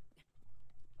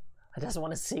 I just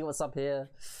want to see what's up here.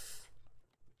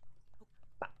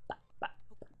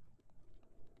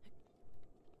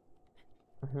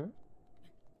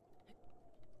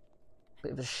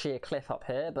 Bit of a sheer cliff up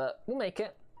here, but we'll make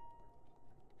it.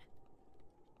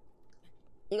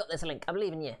 You got this, Link. I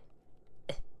believe in you.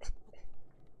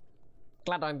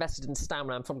 Glad I invested in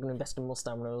stamina. I'm probably going to invest in more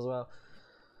stamina as well.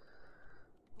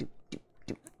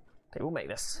 Okay, we'll make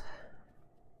this.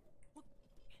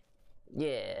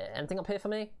 Yeah. Anything up here for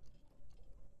me?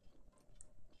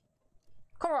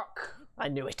 Korok! I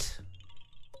knew it.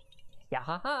 Yeah,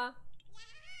 ha ha.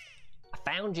 I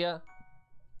found you.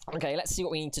 Okay, let's see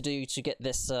what we need to do to get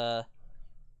this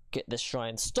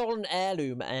shrine. Stolen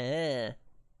heirloom.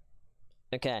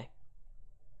 Okay.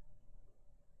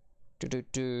 So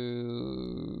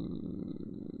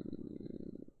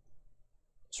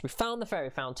we found the fairy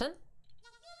fountain.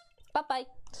 Bye bye.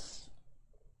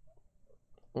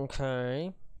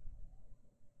 Okay.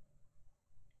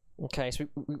 Okay, so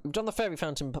we've done the fairy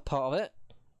fountain part of it.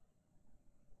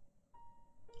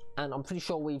 And I'm pretty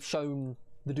sure we've shown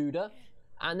the Duda.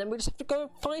 And then we just have to go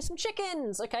find some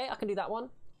chickens. Okay, I can do that one.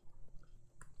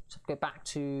 Just have to go back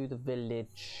to the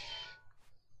village.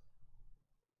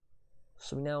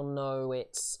 So we now know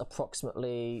it's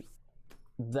approximately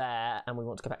there, and we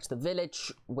want to go back to the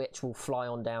village, which will fly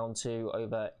on down to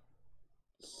over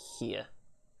here.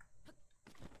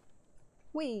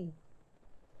 Whee!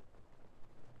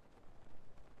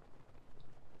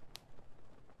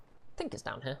 I think it's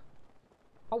down here.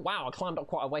 Oh wow, I climbed up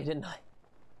quite a way, didn't I?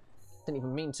 Didn't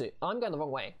even mean to. I'm going the wrong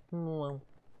way. Well,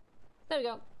 there we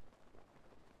go.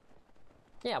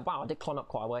 Yeah, wow, I did climb up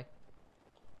quite a way.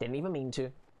 Didn't even mean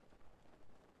to.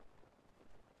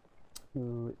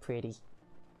 Ooh, pretty.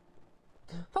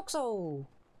 Foxo!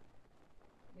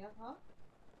 Yeah, huh?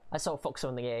 I saw Foxo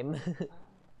in the game.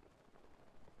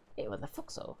 It was a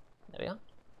Foxo. There we are.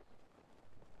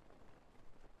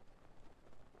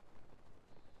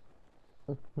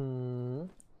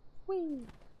 Whee!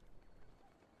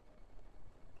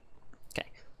 Okay,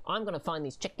 I'm gonna find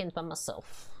these chickens by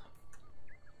myself.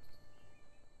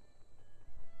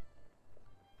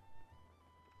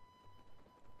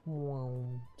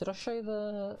 Wow. Did I show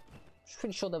the... I'm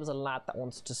pretty sure there was a lad that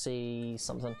wanted to see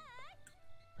something.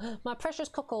 My precious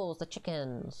cockles, the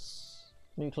chickens.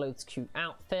 New clothes, cute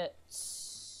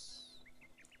outfits.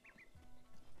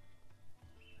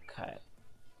 Okay.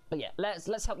 But yeah,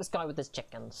 let's help this guy with his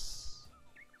chickens.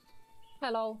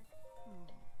 Hello.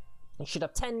 You should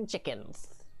have 10 chickens.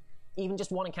 Even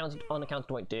just one unaccounted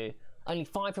won't do. Only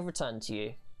 5 have returned to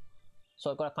you.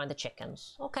 So I've got to find the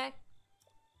chickens. Okay.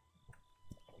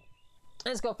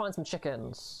 Let's go find some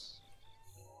chickens.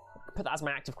 Put that as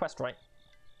my active quest, right?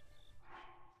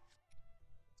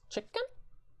 Chicken?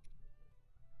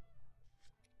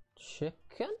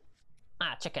 Chicken?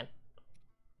 Ah, chicken.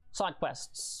 Side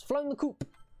quests. Flown the coop.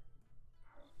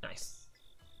 Nice.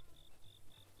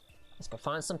 Let's go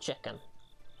find some chicken.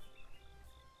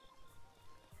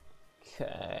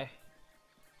 Okay.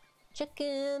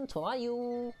 Chicken, to are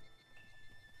you?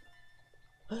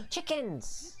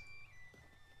 Chickens!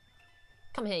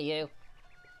 Come here, you.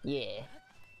 Yeah.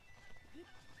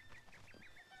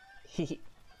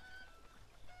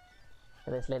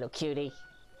 This little cutie.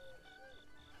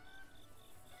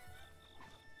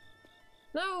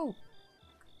 No!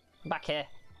 Come back here.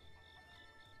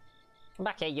 Come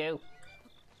back here, you.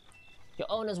 Your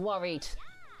owner's worried.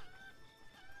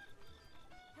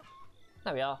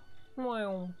 There we are.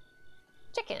 Wow.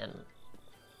 Chicken.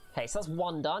 Okay, so that's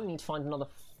 1 done. Need to find another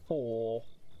 4.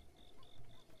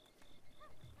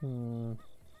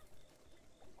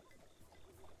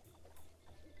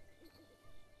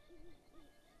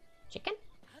 Chicken?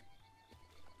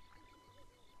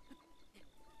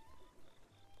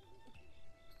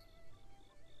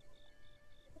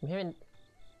 I'm hearing...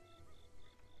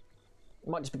 It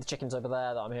might just be the chickens over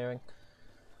there that I'm hearing.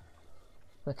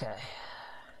 Okay.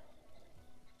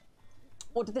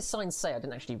 What did this sign say? I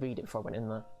didn't actually read it before I went in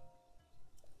there.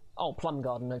 Oh, plum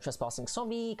garden, no trespassing.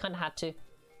 Sorry, kinda had to.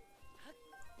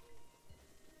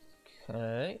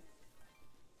 Okay.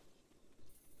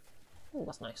 Oh,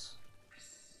 that's nice.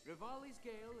 Rivali's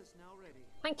gale is now ready.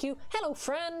 Thank you. Hello,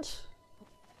 friend.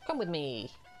 Come with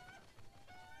me.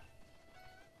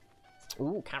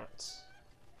 Ooh, carrots.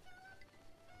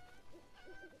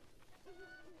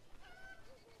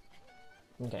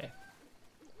 Okay.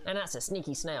 And that's a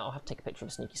sneaky snail. I'll have to take a picture of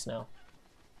a sneaky snail.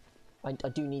 I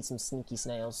do need some sneaky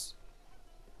snails.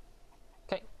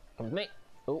 Okay, come with me.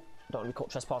 Oh, don't want to be caught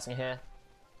trespassing here.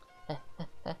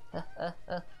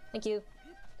 Thank you.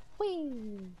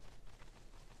 Whee!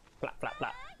 Flap, flap,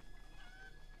 flap.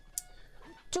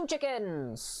 2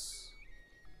 chickens!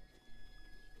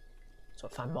 So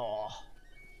I find more.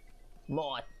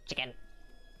 More chicken.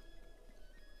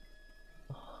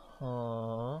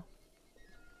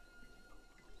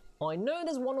 I know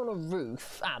there's one on a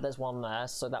roof. Ah, there's one there,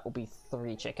 so that will be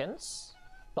 3 chickens.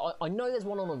 But I know there's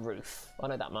one on a roof. I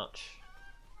know that much.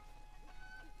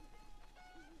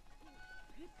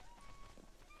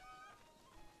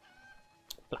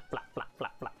 Flap, flap, flap,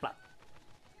 flap, flap, flap.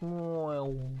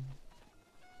 Wow.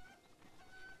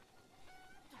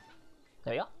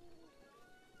 There we are.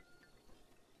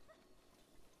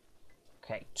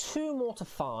 Okay, 2 more to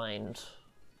find.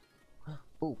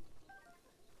 Ooh.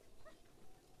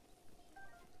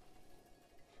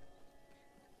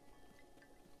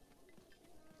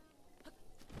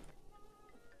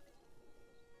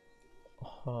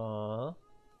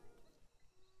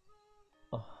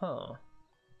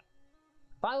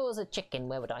 If I was a chicken,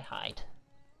 where would I hide?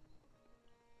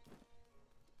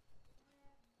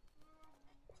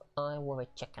 If I were a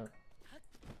chicken.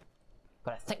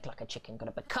 Gotta think like a chicken,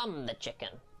 gotta become the chicken.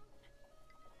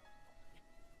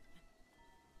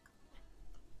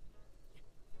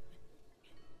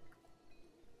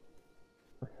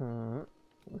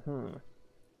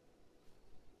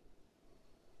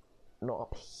 Not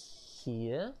up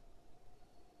here.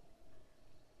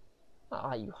 Where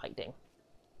are you hiding?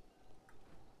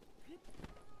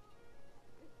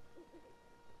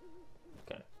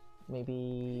 Okay,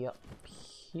 maybe up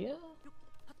here?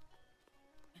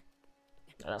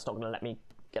 No, that's not going to let me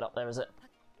get up there, is it?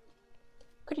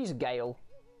 Could use a gale.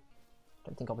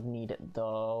 Don't think I would need it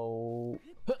though.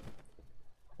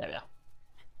 There we are.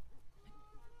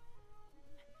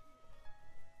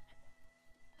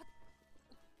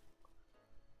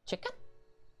 Chicken?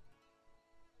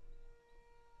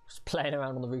 Just playing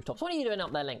around on the rooftops. What are you doing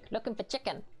up there, Link? Looking for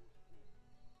chicken.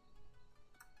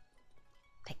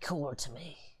 They called to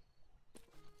me.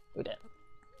 Who did?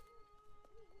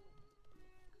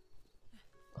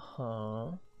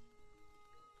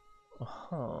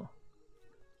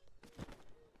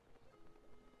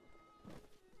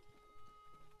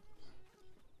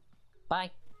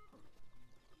 Bye.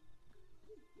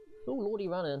 Oh, lordy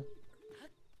running.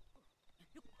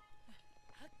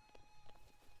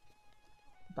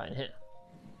 Right in here.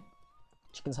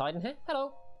 Chicken's hiding here.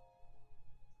 Hello.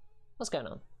 What's going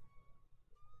on?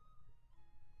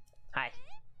 Hi.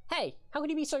 Hey, how could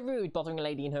you be so rude bothering a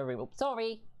lady in her room? Oh,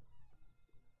 sorry.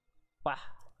 Wow.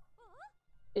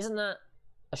 Isn't that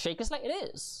a shaker slate?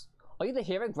 It is. Are you the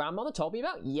hero grandmother told me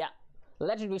about? Yeah.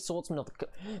 Legendary swordsman of the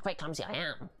great clumsy I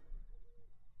am.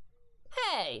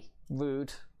 Hey!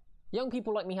 Rude. Young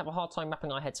people like me have a hard time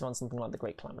wrapping our heads around something like the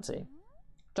Great Calamity.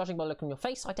 Judging by the look on your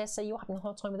face, I dare say you're having a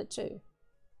hard time with it too.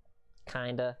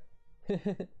 Kinda.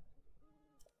 Okay.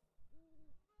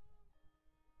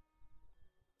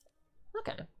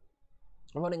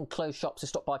 I'm running clothes shops, so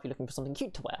stop by if you're looking for something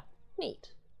cute to wear.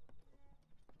 Neat.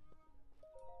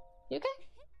 You okay?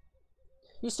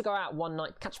 Used to go out one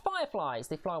night to catch fireflies.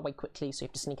 They fly away quickly, so you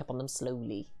have to sneak up on them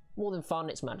slowly. More than fun,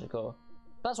 it's magical.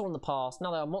 But that's all in the past.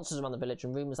 Now there are monsters around the village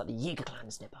and rumours that the Yeager clan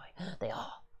is nearby. They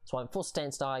are. So I'm forced to stay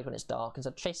inside when it's dark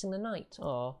instead of chasing the night.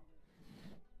 Oh.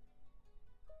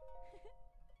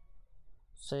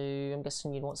 So I'm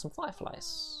guessing you'd want some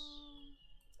fireflies.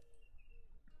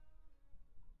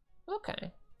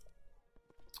 Okay.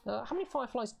 How many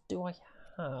fireflies do I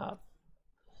have?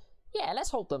 Yeah, let's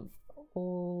hold them.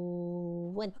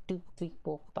 Oh, 1, 2, 3,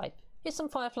 4, 5. Here's some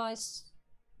fireflies.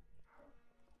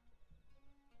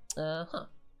 Look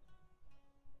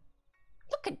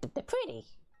at them, they're pretty.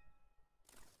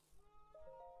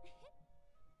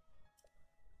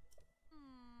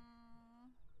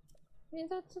 Yeah,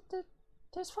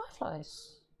 there's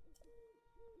fireflies.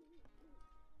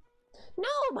 No,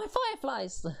 my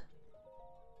fireflies!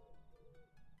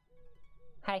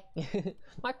 Hey,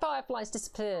 my fireflies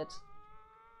disappeared.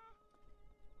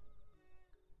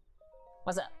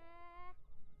 What's that?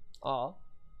 Oh.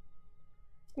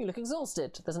 You look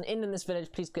exhausted. There's an inn in this village.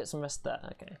 Please get some rest there.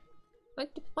 Okay. My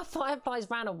fireflies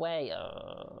ran away.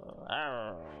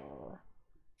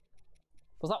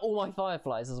 Was that all my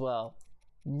fireflies as well?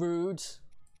 Rude.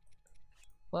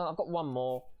 Well, I've got one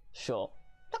more. Sure.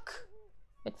 Look!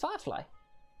 It's Firefly.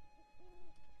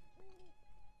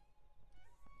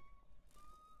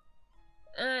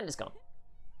 And it's gone.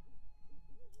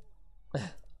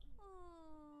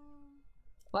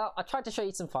 Well, I tried to show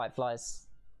you some fireflies.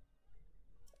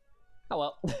 Oh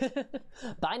well.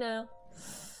 Bye now.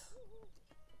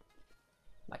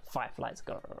 Like fireflies.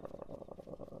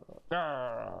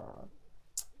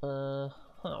 Oh.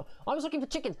 I was looking for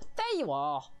chickens. There you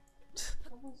are.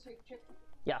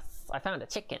 Yes, I found a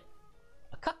chicken.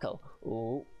 A cuckoo.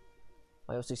 Ooh.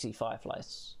 I also see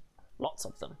fireflies. Lots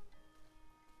of them.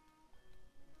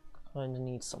 Kinda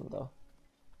need some though.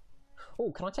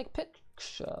 Oh, can I take a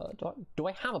picture? Do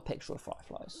I have a picture of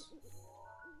fireflies?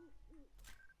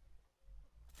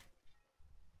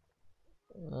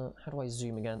 How do I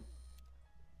zoom again?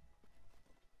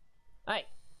 Hey!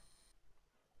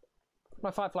 Where'd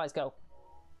my fireflies go?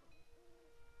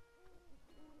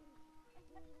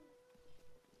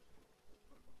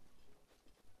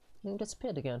 They all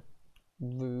disappeared again.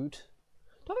 Rude.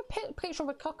 Do I have a picture of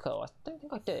a cuckoo? I don't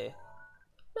think I do.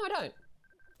 No, I don't.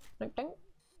 No, don't.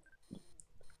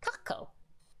 Cuckoo.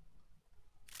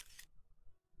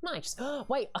 Nice.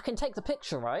 Wait, I can take the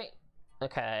picture, right?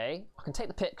 Okay, I can take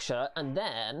the picture, and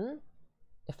then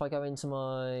if I go into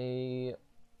my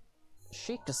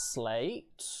Sheikah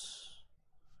slate,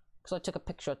 because I took a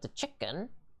picture of the chicken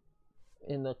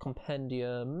in the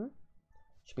compendium,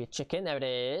 should be a chicken. There it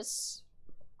is.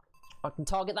 I can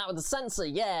target that with the sensor,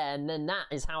 yeah, and then that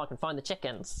is how I can find the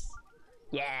chickens.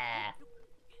 Yeah,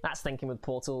 that's thinking with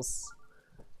portals.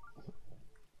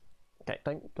 Okay,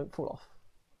 don't fall off.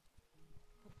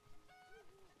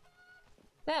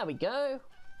 There we go.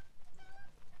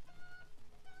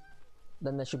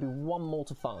 Then there should be one more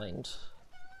to find.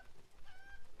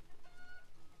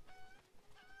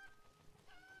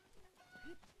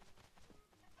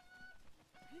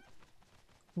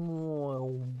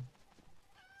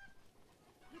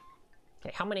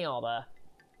 Okay, how many are there?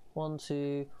 1,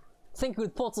 2. Thinking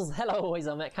with portals. Hello,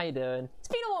 Izamek. How you doing? It's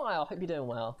been a while. Hope you're doing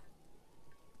well.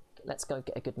 Let's go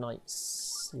get a good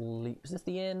night's sleep. Is this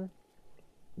the inn?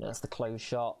 No, that's the clothes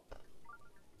shop.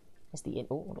 It's the inn.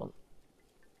 Oh, hold on.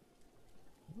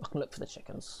 I can look for the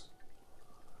chickens.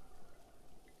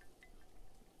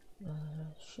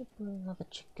 Should be another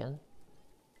chicken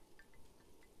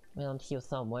around here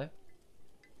somewhere.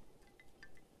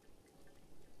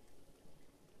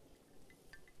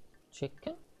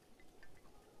 Chicken?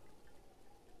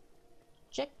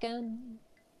 Chicken!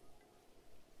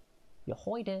 You're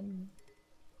hiding.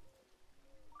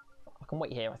 I can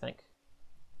wait here, I think.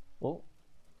 Oh.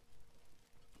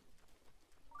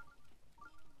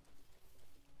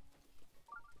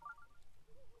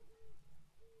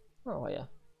 Where are you? It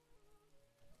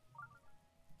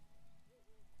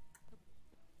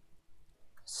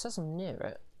says I'm near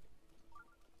it.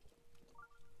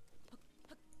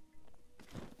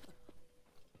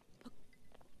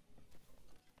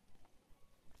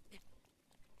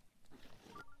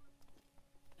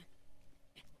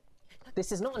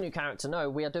 This is not a new character, no,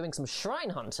 we are doing some shrine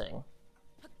hunting.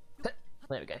 There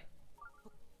we go.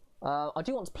 I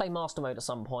do want to play Master Mode at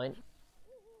some point.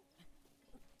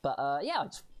 But yeah, I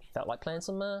just felt like playing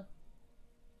some Breath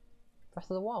of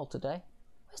the Wild today.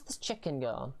 Where's this chicken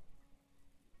gone?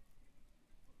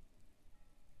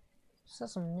 It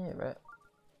says I'm near it.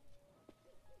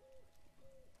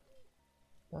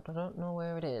 But I don't know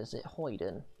where it is. It's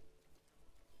hiding.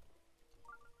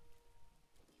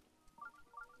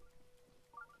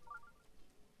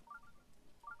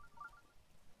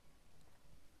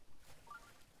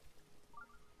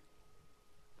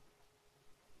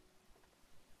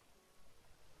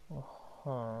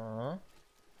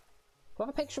 Do I have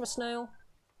a picture of a snail?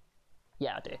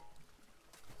 Yeah, I do.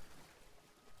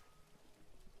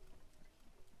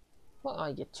 What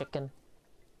are you, chicken?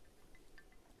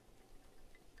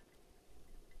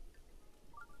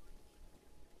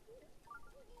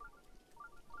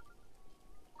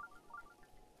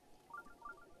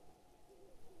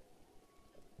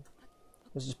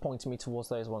 This is pointing me towards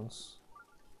those ones.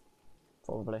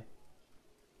 Probably.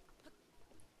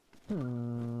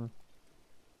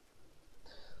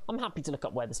 I'm happy to look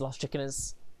up where this last chicken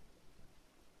is.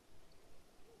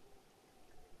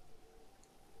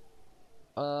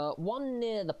 One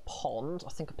near the pond.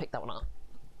 I think I picked that one up.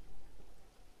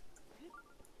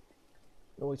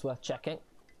 Always worth checking.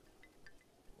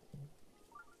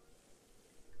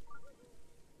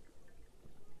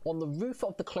 On the roof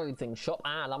of the clothing shop.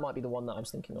 Ah, that might be the one that I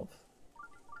was thinking of.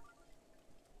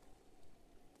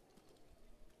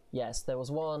 Yes, there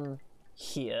was one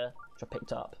here, which I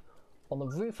picked up. On the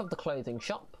roof of the clothing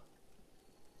shop.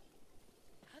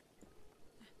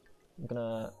 I'm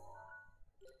gonna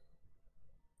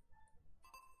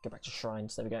Go back to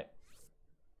shrines. There we go.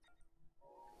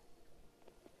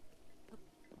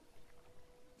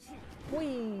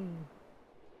 Whee!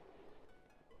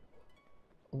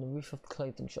 On the roof of the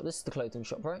clothing shop. This is the clothing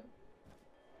shop, right?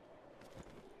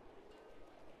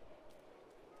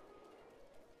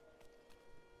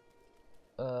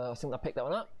 I think I picked that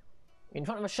one up. In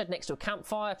front of a shed next to a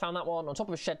campfire, I found that one. On top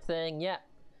of a shed thing, yeah.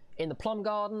 In the plum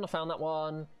garden, I found that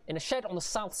one. In a shed on the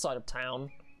south side of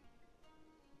town.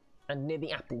 And near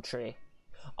the apple tree.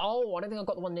 Oh, I don't think I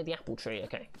got the one near the apple tree.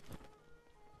 Okay.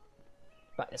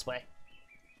 Back this way.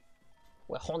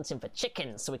 We're hunting for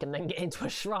chickens so we can then get into a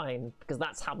shrine. Because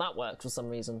that's how that works for some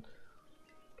reason.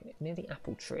 Okay, near the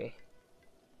apple tree.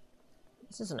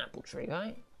 This is an apple tree,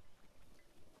 right?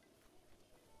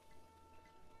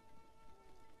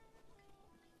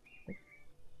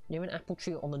 Near an apple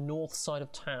tree on the north side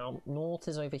of town. North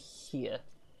is over here.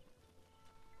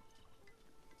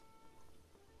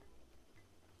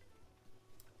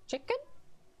 Chicken?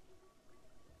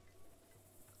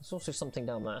 There's also something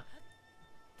down there.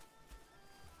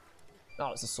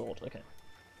 Oh, it's a sword. Okay.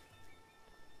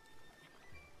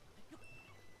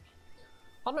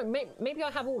 I don't know. Maybe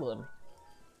I have all of them.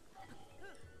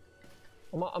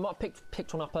 I might have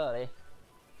picked one up early.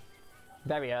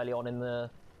 Very early on in the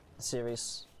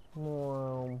series.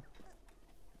 Let's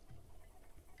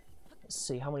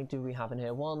see, how many do we have in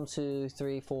here? 1, 2,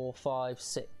 3, 4, 5,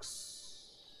 6,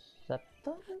 7?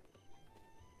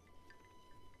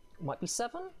 Might be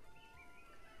 7?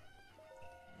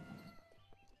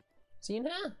 Is he in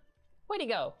here? Where'd he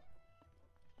go?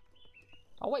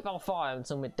 I'll wait by the fire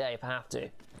until midday if I have to.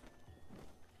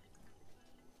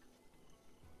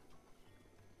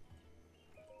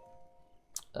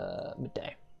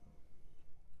 Midday.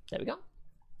 There we go.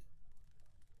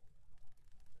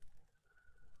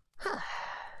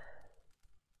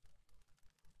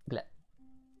 Bleh.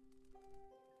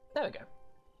 There we go.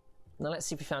 Now let's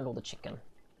see if we found all the chicken.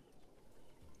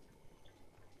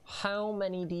 How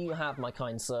many do you have, my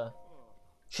kind sir?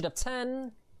 Should have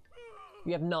 10.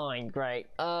 You have 9. Great.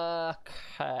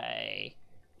 Okay.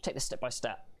 Take this step by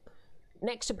step.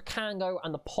 Next to Picango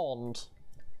and the pond.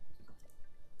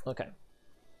 Okay.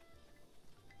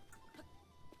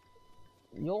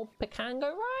 You're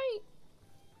Picango, right?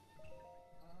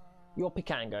 You're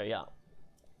Picango, yeah.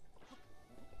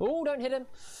 Oh, don't hit him.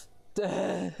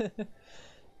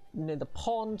 Near the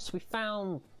pond, we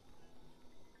found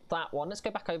that one. Let's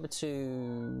go back over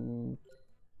to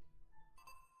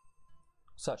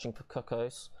searching for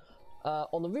cuckoos.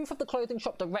 On the roof of the clothing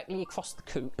shop directly across the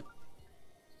coop.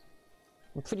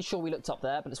 I'm pretty sure we looked up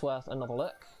there, but it's worth another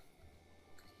look.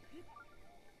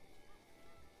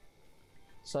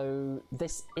 So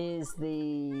this is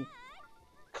the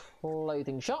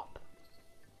clothing shop.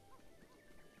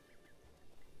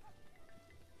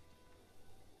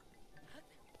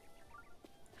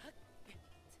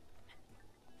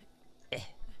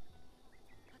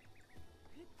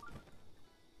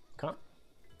 Come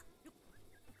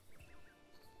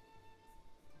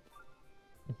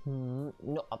on.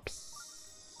 Not up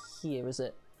here, is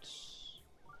it?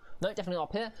 No, definitely not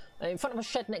up here. In front of a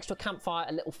shed next to a campfire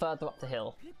a little further up the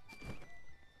hill.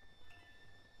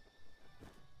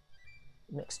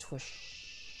 Next to a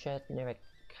shed near a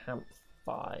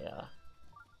campfire.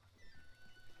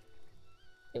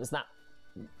 It was that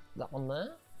one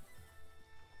there?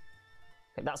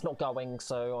 Okay, that's not going,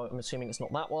 so I'm assuming it's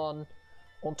not that one.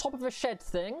 On top of a shed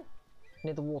thing,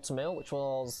 near the watermill, which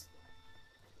was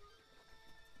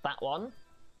that one.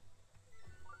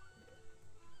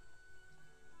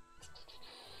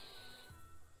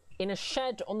 In a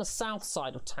shed on the south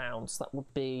side of town, so that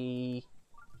would be...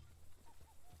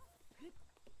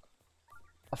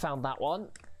 I found that one.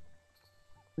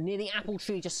 Near the apple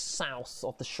tree just south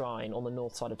of the shrine on the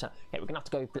north side of town. Okay, we're going to have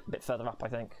to go a bit further up, I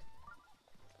think.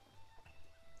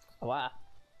 Oh, wow.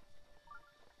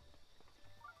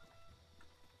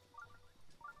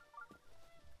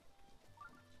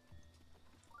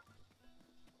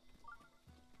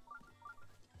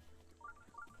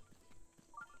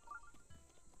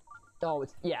 Oh,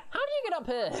 it's, yeah. How do you get up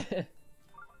here?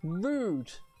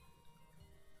 Rude.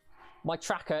 My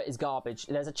tracker is garbage.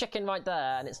 There's a chicken right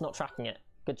there and it's not tracking it.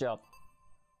 Good job.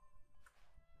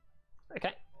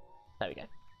 Okay. There we go.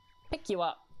 Pick you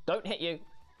up. Don't hit you.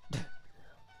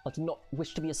 I do not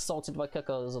wish to be assaulted by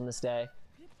cuckoos on this day.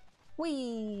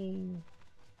 Whee!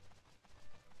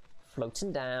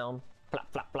 Floating down.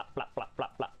 Flap, flap, flap, flap, flap,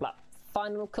 flap, flap, flap.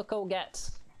 Final cuckoo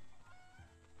get.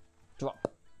 Drop.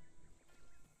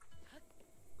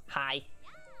 Hi.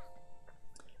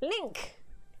 Link!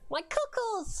 My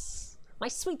cuckoos! My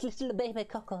sweet little baby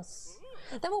cuckoos.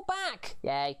 They're all back!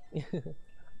 Yay.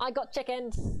 I got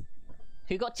chickens.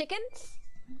 Who got chickens?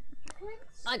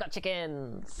 Chickens? I got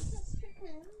chickens. Yes,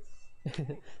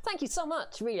 chickens. Thank you so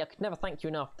much. Really, I could never thank you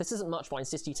enough. This isn't much, but I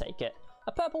insist you take it.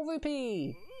 A purple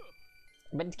rupee.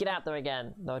 I'm ready to get out there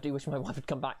again. Though I do wish my wife would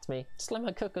come back to me, just like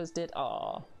my cookers did.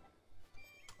 Ah,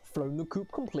 flown the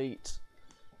coop complete.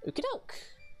 Okie doke.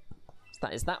 So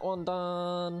that is that one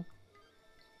done.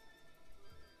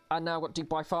 And now I've got to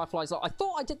buy fireflies. I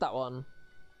thought I did that one.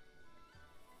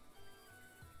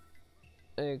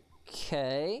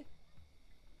 Okay.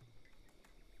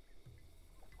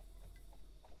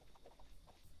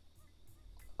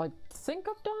 I think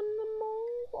I've done them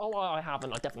all. Oh, I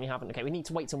haven't. I definitely haven't. Okay, we need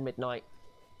to wait till midnight.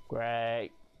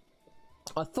 Great.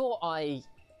 I thought I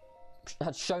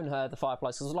had shown her the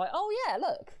fireflies because I was like, oh yeah,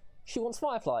 look, she wants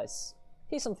fireflies.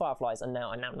 Here's some fireflies, and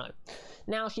now I now know.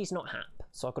 Now she's not hap,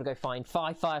 so I've got to go find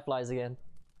 5 fireflies again.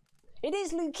 It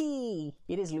is Loki.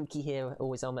 It is Loki here.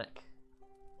 Always Elmec.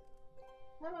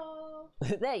 Hello.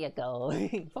 There you go.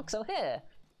 Foxo here.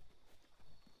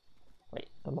 Wait,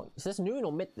 is this noon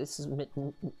or mid? This is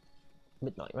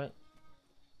midnight, right?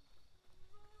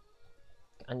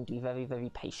 And be very, very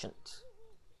patient.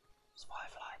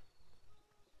 Firefly.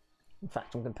 In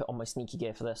fact, I'm going to put on my sneaky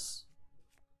gear for this.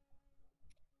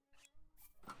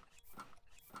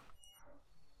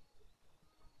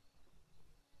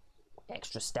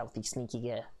 Extra stealthy sneaky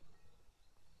gear.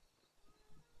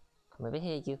 Come over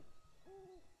here, you.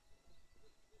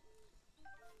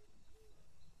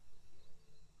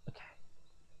 Okay.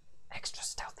 Extra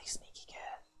stealthy sneaky gear.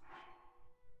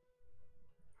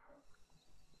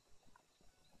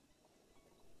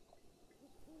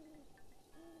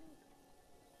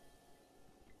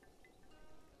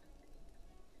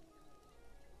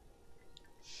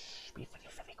 Shh, be very,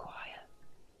 very quiet.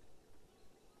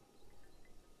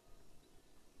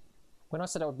 When I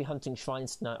said I would be hunting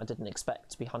shrines tonight, I didn't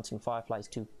expect to be hunting fireflies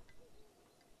too.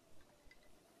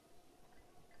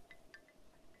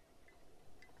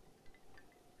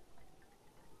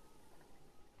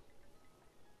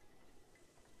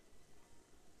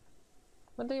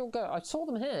 Where'd they all go? I saw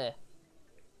them here.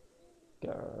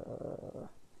 Grr.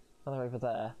 Oh, they're over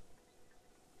there.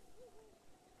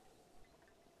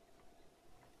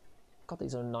 God,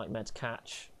 these are a nightmare to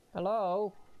catch.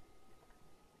 Hello?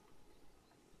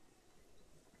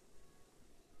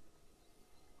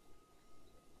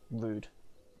 Rude.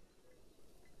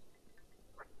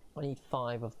 I need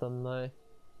 5 of them though.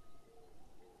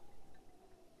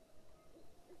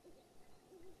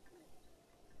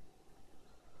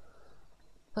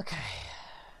 Okay.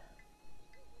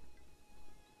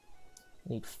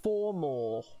 Need 4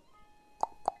 more.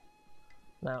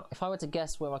 Now, if I were to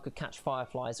guess where I could catch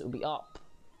fireflies, it would be up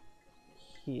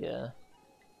here.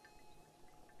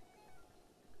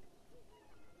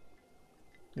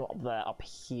 Not up there, up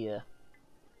here.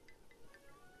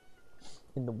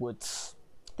 In the woods.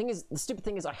 Thing is, the stupid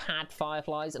thing is I had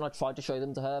fireflies and I tried to show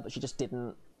them to her, but she just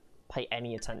didn't pay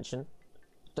any attention.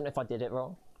 Don't know if I did it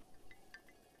wrong.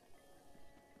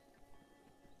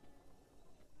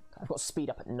 I've got speed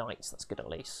up at night, so that's good at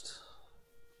least.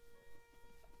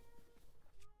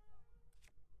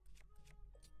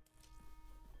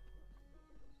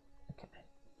 Okay.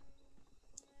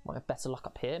 Might have better luck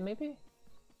up here, maybe?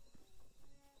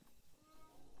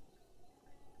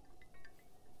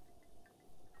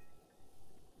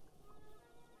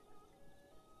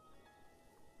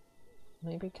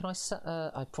 Maybe, can I set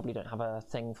a... I probably don't have a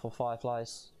thing for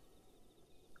fireflies.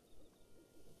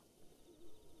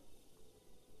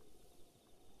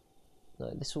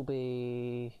 No, this will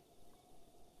be...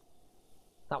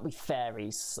 That'll be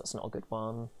fairies, that's not a good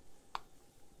one.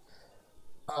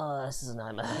 Oh, this is a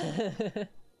nightmare.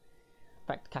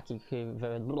 Back to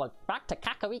back to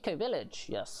Kakariko Village,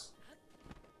 yes.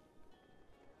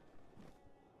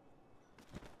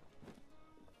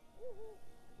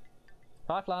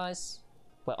 Fireflies.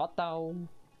 Where art thou?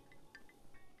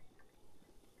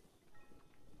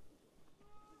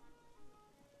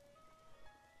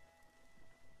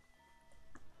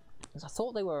 Because I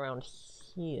thought they were around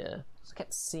here. I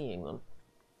kept seeing them.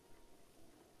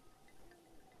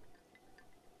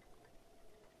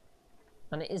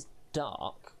 And it is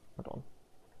dark. Hold on.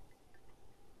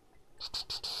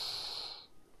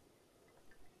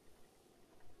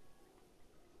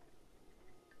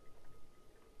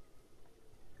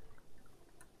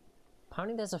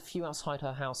 Apparently there's a few outside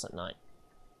her house at night.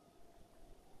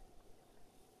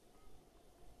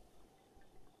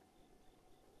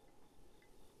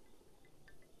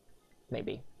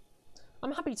 Maybe.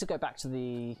 I'm happy to go back to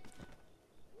the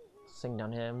thing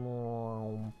down here.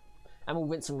 And we'll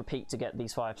rinse and repeat to get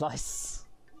these fireflies.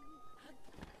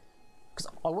 Because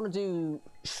I want to do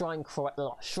shrine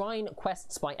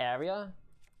quests by area,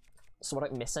 so I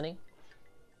don't miss any.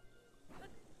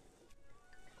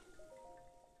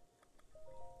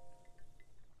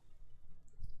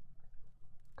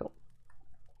 Cool.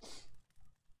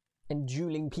 And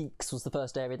Dueling Peaks was the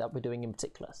first area that we're doing in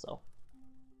particular, so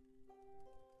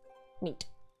neat.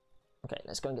 Okay,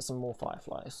 let's go and get some more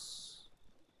fireflies.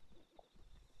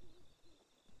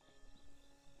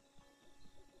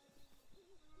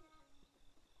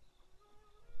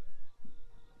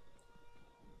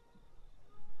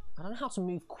 I don't know how to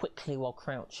move quickly while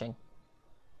crouching,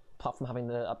 apart from having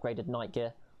the upgraded night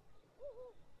gear.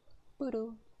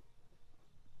 Boodoo.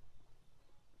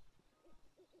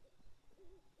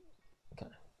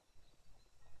 Okay.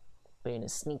 Being a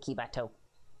sneaky battle.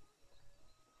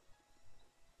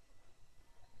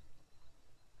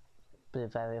 Be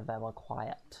very, very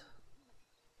quiet.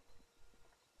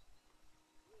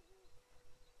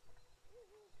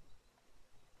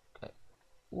 Okay.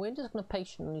 We're just going to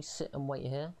patiently sit and wait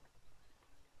here.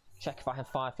 Check if I have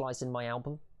fireflies in my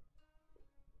album.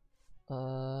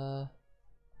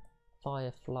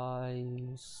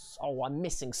 Fireflies. Oh, I'm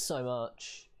missing so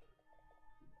much.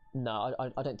 No,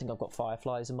 I don't think I've got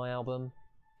fireflies in my album,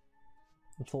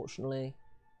 unfortunately.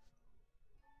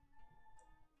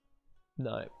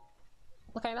 No.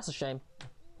 Okay, that's a shame.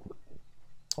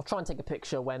 I'll try and take a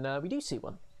picture when we do see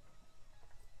one.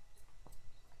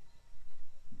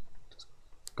 Just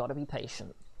gotta be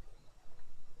patient.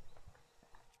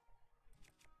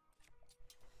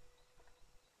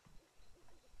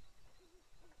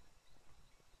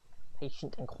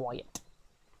 Patient and quiet.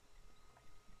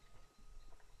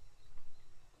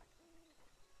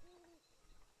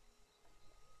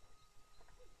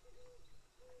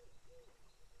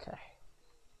 Okay.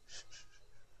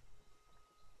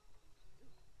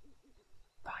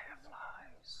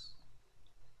 Fireflies.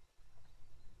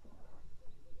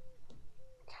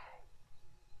 Okay.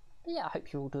 Yeah, I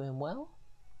hope you're all doing well.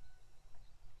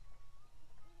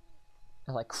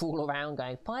 As I crawl around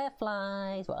going,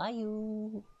 fireflies, where are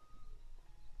you?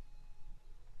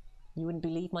 You wouldn't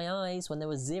believe my eyes when there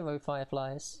were 0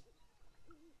 fireflies.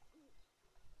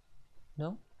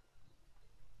 No?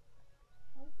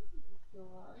 I believe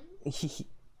your eyes.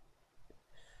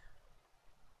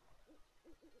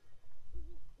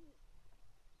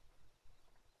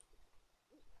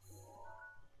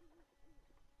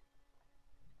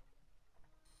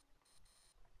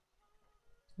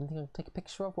 Anything I can take a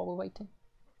picture of while we're waiting?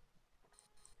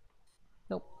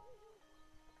 Nope.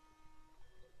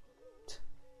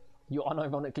 You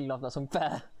unironically love that song.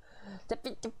 Fair.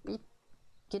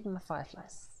 Give me my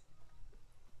fireflies.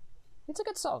 It's a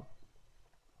good song.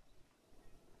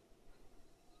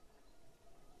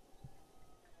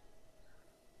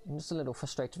 I'm just a little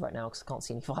frustrated right now because I can't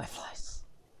see any fireflies.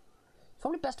 It's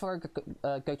probably best if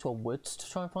I go to a woods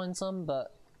to try and find some,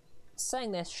 but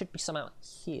saying there should be some out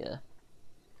here.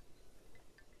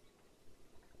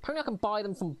 Apparently I can buy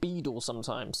them from Beedle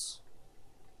sometimes.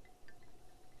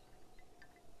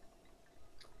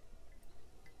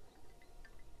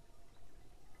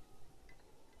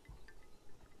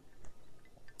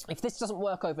 If this doesn't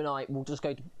work overnight, we'll just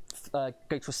go to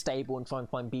a stable and try and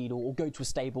find Beedle, or go to a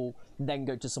stable and then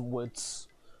go to some woods.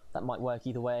 That might work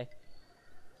either way.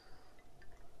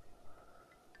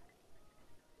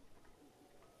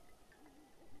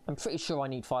 I'm pretty sure I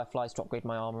need fireflies to upgrade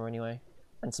my armor anyway,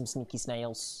 and some sneaky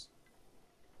snails.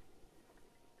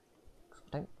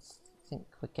 I don't think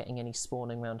we're getting any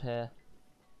spawning around here.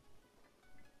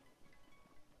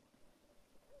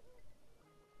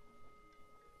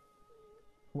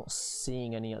 I'm not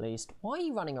seeing any, at least. Why are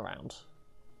you running around?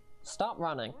 Stop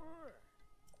running.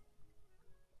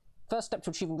 First step to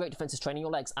achieving great defense is training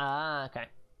your legs. Ah, okay.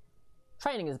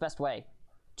 Training is the best way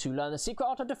to learn the secret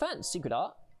art of defense. Secret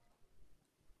art?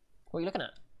 What are you looking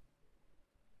at?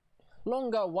 Long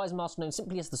ago, a wise master known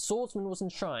simply as the swordsman was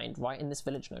enshrined, right in this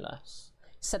village, no less.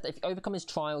 He said that if you overcome his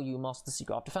trial, you master the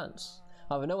secret art of defense.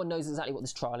 However, no one knows exactly what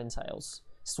this trial entails.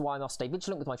 This is why I must stay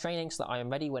vigilant with my training so that I am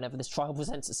ready whenever this trial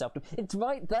presents itself. It's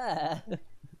right there!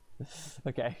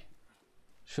 Okay.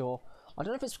 Sure. I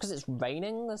don't know if it's because it's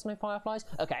raining, there's no fireflies.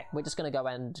 Okay, we're just going to go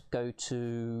and go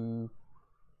to...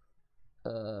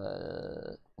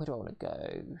 where do I want to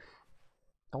go?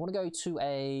 I want to go to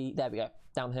a... There we go.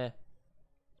 Down here.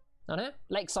 Down here?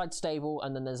 Lakeside Stable,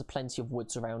 and then there's plenty of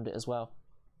woods around it as well.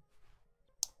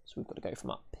 So we've got to go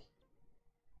from up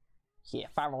here.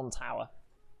 Farron Tower.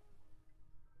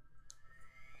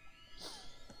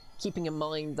 Keeping in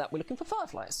mind that we're looking for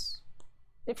fireflies.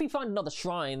 If we find another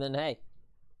shrine, then hey,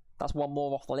 that's one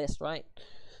more off the list, right?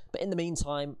 But in the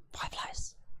meantime,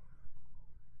 fireflies.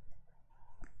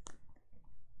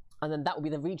 And then that will be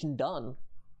the region done.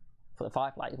 For the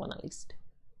Firefly one, at least.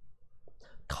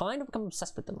 Kind of become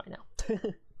obsessed with them right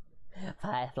now.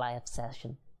 Firefly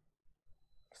obsession.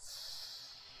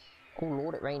 Oh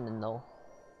lord, it raining though.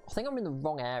 I think I'm in the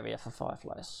wrong area for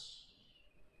Fireflies.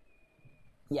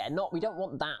 Yeah, we don't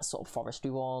want that sort of forest. We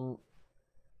want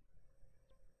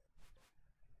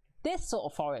this sort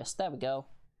of forest. There we go.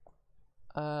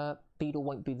 Beetle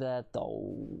won't be there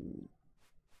though.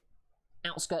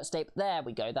 Outskirts state. There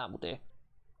we go. That will do.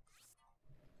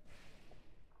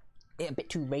 It's a bit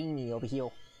too rainy over here.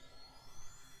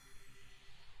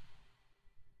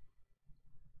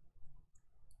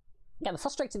 Yeah, the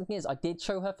frustrating thing is I did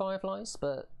show her Fireflies,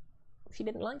 but she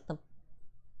didn't like them.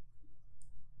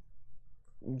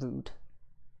 Rude.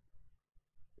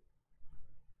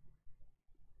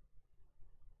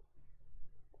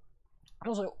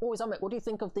 Also, always what do you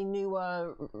think of the new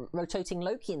rotating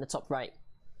Loki in the top right?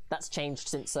 That's changed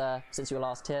since you were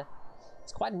last here.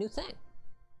 It's quite a new thing.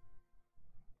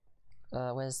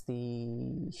 Where's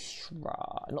the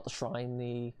shrine? Not the shrine,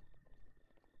 the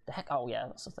heck? Oh yeah,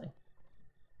 that's the thing.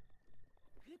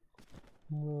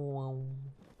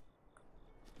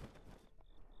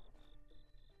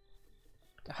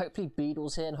 Hopefully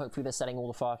Beedle's here, and hopefully they're setting all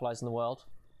the Fireflies in the world.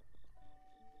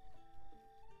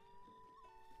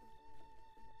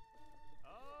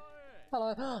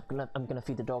 Hello. I'm gonna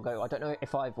feed the doggo. I don't know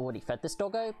if I've already fed this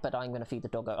doggo, but I'm gonna feed the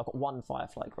doggo. I've got one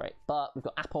Firefly, great. But we've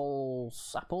got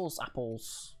apples. 1,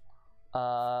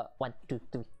 2,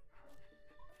 3. Here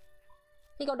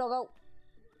you go, doggo.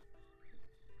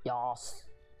 Yes.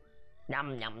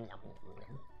 Yum, yum, yum, yum.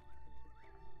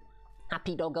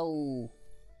 Happy doggo.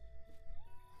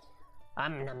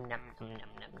 Nom, nom, nom, nom, nom,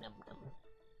 nom, nom.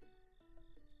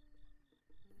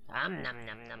 Nom, nom,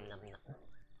 nom, nom, nom.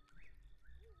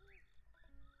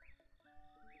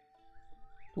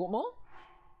 You want more?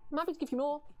 I'm happy to give you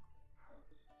more.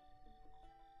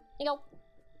 Here you go.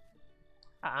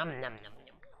 Nom, nom, nom, nom.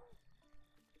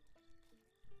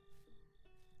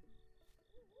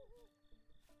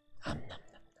 Nom, nom,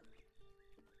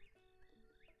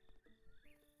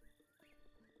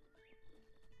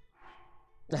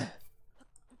 nom.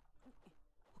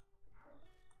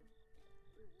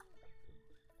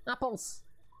 Apples.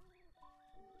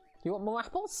 Do you want more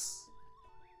apples?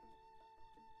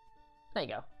 There you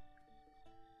go.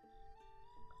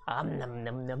 Nom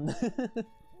nom nom.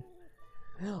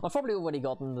 I've probably already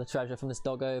gotten the treasure from this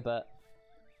doggo, but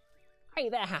hey,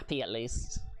 they're happy at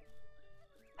least.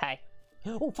 Hey.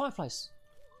 Oh, Fireflies.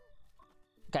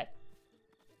 Okay.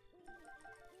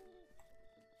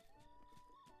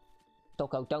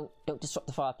 Doggo, don't disrupt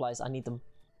the Fireflies. I need them.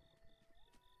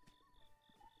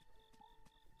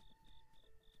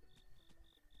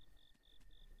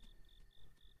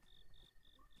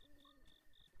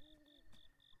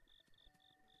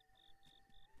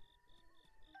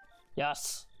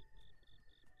 Yes.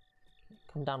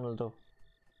 Come down a little.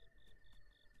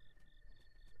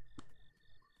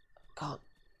 Can't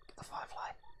get the Firefly.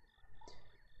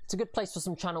 It's a good place for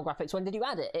some channel graphics. When did you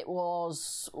add it? It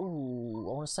was, ooh,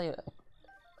 I want to say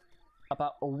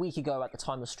about a week ago at the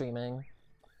time of streaming.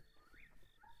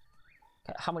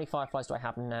 Okay, how many Fireflies do I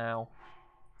have now?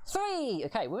 3!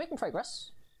 Okay, we're making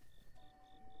progress.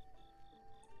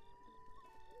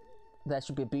 There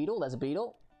should be a beetle. There's a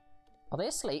beetle. Are they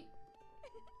asleep?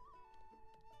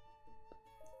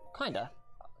 Kinda.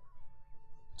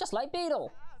 Just like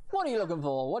beetle. What are you looking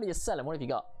for? What are you selling? What have you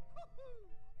got?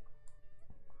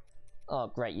 Oh,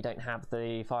 great. You don't have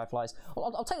the Fireflies.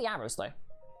 I'll take the arrows, though.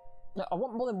 No, I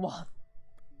want more than one.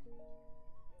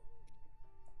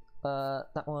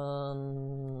 That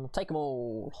one. Take them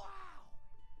all.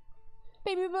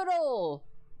 Baby Beetle!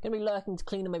 Gonna be lurking to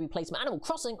clean and maybe play some Animal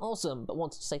Crossing. Awesome. But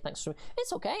wanted to say thanks for...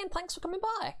 It's okay, and thanks for coming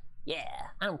by. Yeah.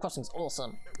 Animal Crossing's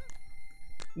awesome.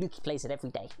 Loki plays it every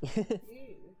day.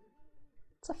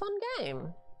 It's a fun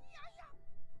game.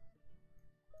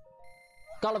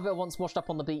 Gulliver once washed up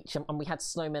on the beach and we had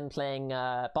snowmen playing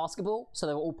basketball, so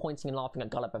they were all pointing and laughing at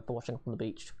Gulliver for washing up on the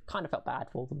beach. Kind of felt bad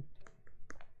for them.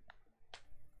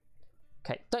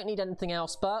 Okay, don't need anything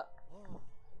else, but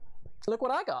look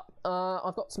what I got.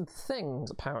 I've got some things,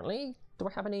 apparently. Do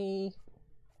I have any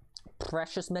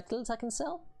precious metals I can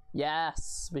sell?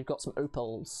 Yes, we've got some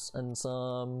opals and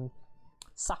some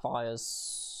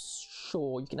sapphires.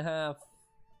 Sure, you can have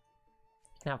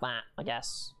that, I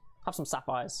guess. Have some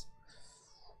sapphires.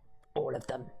 All of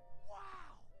them.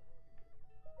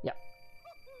 Yep.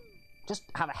 Just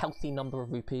have a healthy number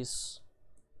of rupees.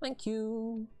 Thank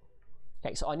you.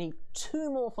 Okay, so I need 2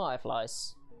 more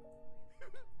Fireflies.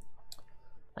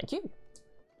 Thank you.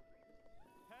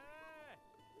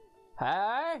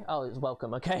 Hey! Oh, it's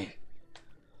welcome, okay.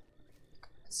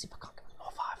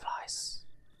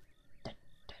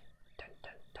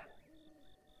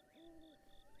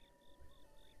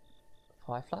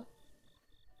 Firefly?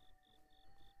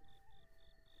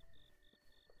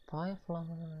 Firefly.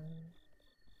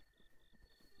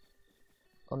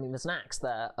 I mean, there's an axe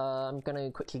there. I'm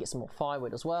gonna quickly get some more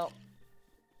firewood as well.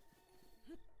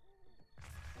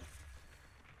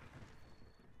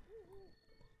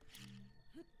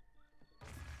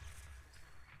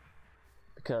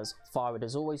 Because firewood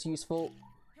is always useful.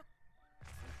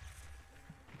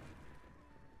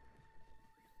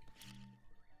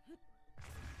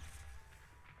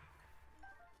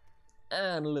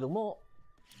 And a little more.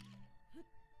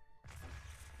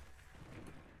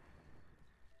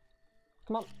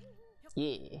 Come on.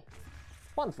 Yeah.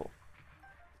 Wonderful.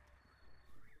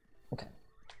 Okay.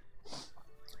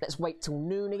 Let's wait till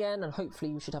noon again and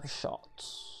hopefully we should have a shot.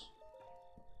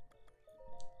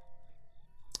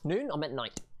 Noon? I meant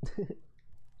night.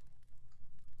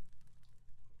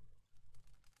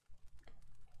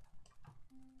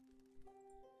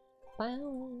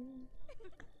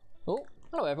 Oh,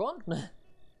 hello everyone.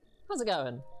 How's it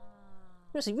going?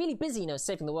 You're actually really busy, you know,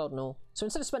 saving the world and all. So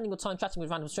instead of spending your time chatting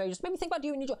with random strangers, maybe think about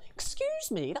you and your job.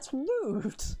 Excuse me, that's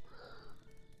rude.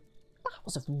 That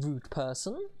was a rude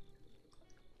person.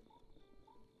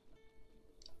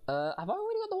 Have I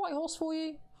already got the white horse for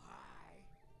you?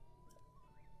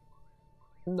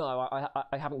 No,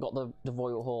 I haven't got the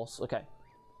royal horse. Okay.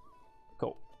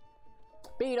 Cool.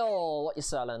 Beetle, what you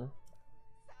selling?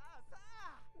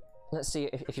 Let's see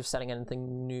if you're selling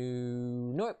anything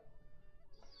new. Nope.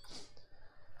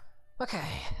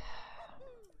 Okay.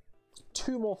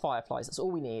 2 more fireflies, that's all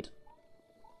we need.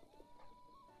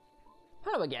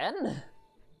 Hello again.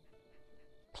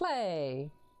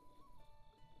 Play.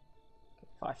 Okay,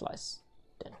 fireflies.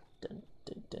 Dun, dun,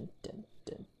 dun, dun, dun,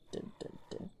 dun, dun, dun,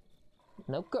 dun.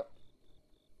 No go.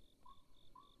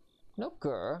 No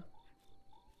girl.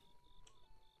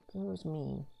 Where's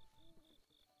me?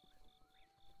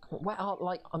 Where are,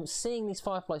 like, I'm seeing these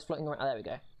fireflies floating around. Oh, there we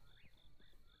go.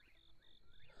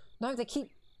 No, they keep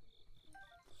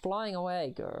flying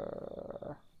away,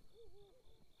 girl.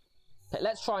 Okay,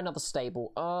 let's try another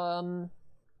stable.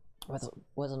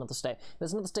 Where's another stable?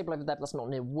 There's another stable over there, but that's not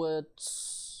near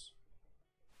woods.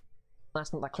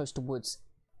 That's not that close to woods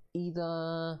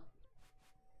either.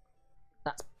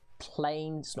 That's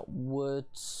plain, it's not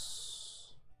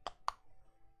woods.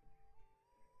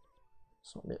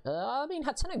 It's not near, I mean,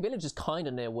 Hateno Village is kind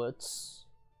of near woods.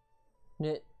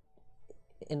 Near,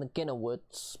 in the Ginner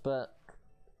Woods, but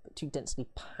too densely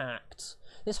packed.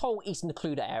 This whole Eastern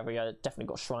Necluda area definitely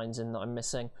got shrines in that I'm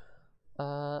missing.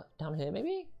 Down here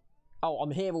maybe? Oh,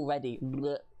 I'm here already.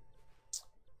 Blech.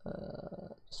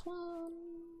 This one.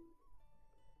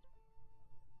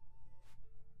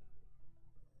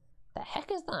 The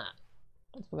heck is that?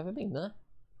 I don't think I've ever been there.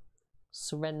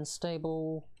 Seren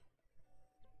Stable.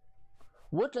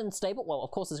 Woodland Stable? Well,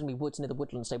 of course there's going to be woods near the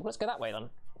Woodland Stable. Let's go that way then.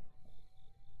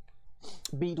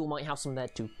 Beedle might have some there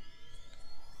too.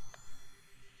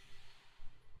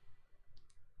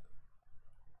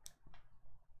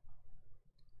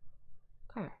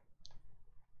 Okay.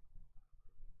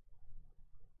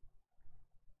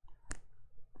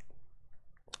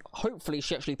 Hopefully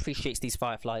she actually appreciates these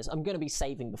fireflies. I'm going to be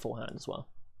saving beforehand as well.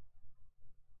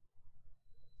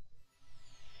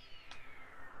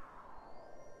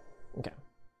 Okay.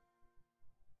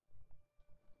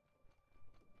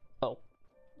 Oh.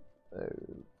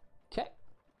 Okay.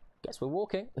 Guess we're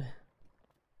walking.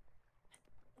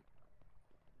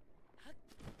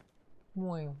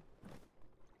 Wow.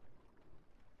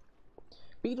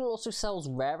 Beedle also sells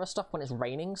rarer stuff when it's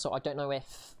raining, so I don't know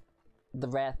if the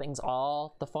rare things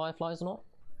are the fireflies or not.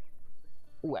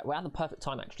 Ooh, we're at the perfect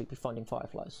time actually to be finding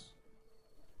fireflies.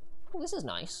 Oh, this is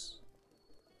nice.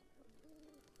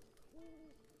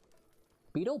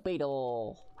 Beedle,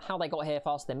 Beedle. How they got here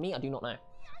faster than me, I do not know.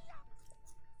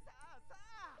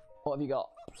 What have you got?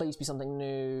 Please be something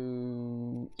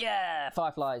new. Yeah,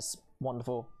 fireflies.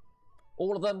 Wonderful.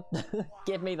 All of them.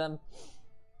 Give me them.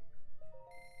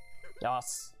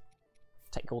 Yes.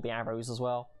 Take all the arrows as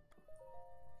well.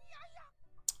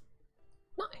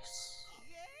 Nice.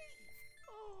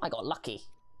 I got lucky.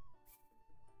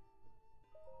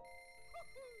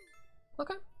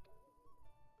 Okay.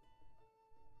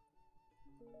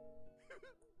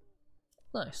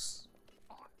 Nice.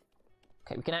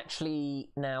 Okay, we can actually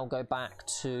now go back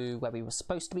to where we were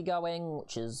supposed to be going,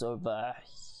 which is over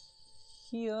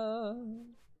here.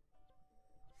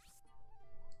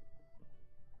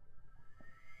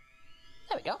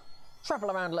 There we go.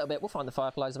 Travel around a little bit, we'll find the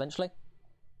fireflies eventually.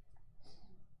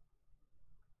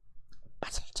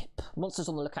 Battle tip. Monsters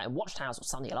on the lookout in watchtowers will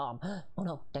sound the alarm. Oh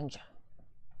no, danger.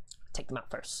 Take them out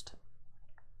first.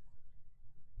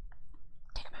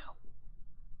 Take them out.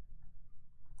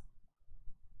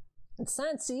 And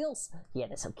sand seals. Yeah,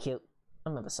 they're so cute. I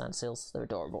remember sand seals. They're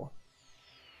adorable.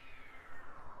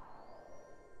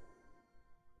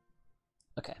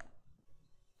 Okay.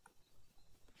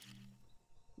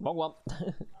 Wrong one.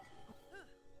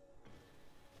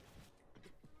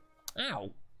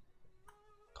 Ow.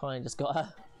 Kinda just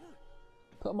gotta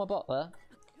put on my butt there.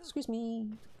 Excuse me.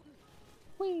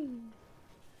 Whee.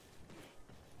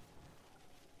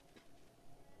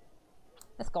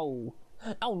 Let's go.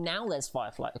 Oh, now there's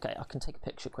Firefly. Okay, I can take a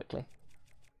picture quickly.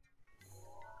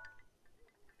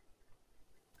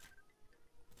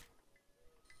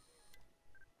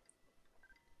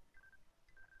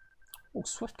 Oh,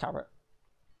 Swift Carrot.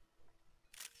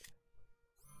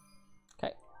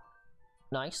 Okay.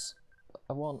 Nice.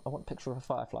 I want a picture of a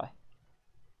Firefly.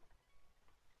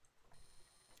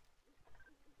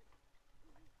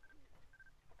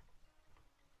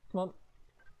 Come on.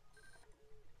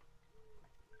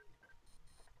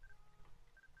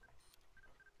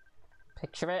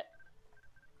 Picture it.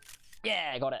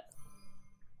 Yeah, got it.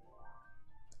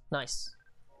 Nice.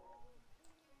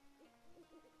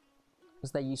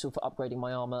 Because they're useful for upgrading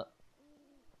my armor.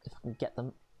 If I can get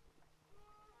them.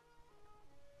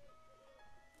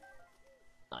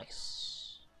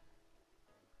 Nice.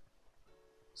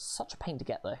 Such a pain to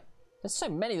get though. There's so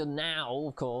many of them now,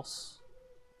 of course.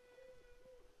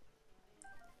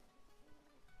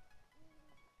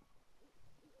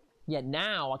 Yeah,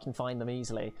 now I can find them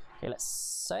easily. Okay, let's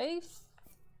save.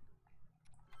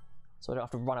 So I don't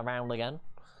have to run around again.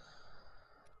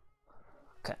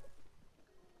 Okay.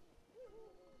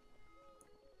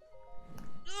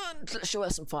 And let's show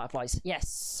us some fireflies.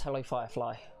 Yes, hello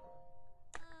Firefly.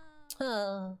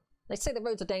 They say the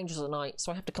roads are dangerous at night,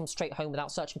 so I have to come straight home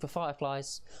without searching for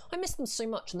fireflies. I miss them so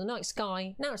much in the night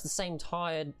sky. Now it's the same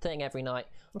tired thing every night.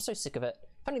 I'm so sick of it.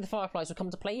 If only the fireflies would come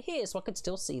to play here so I could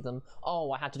still see them.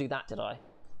 Oh, I had to do that, did I?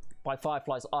 By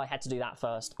fireflies, I had to do that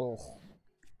first. Oh,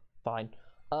 fine.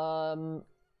 What am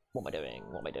I doing?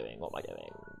 What am I doing? What am I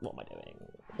doing? What am I doing?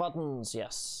 Buttons,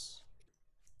 yes.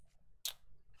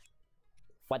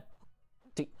 1,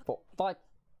 2, 4, 5.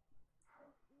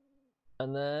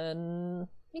 And then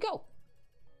you go.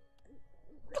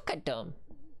 Look at them.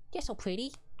 They're so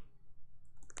pretty.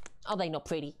 Are they not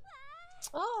pretty?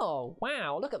 Oh,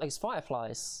 wow, look at those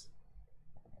fireflies.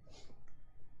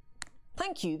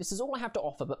 Thank you, this is all I have to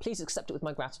offer, but please accept it with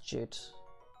my gratitude.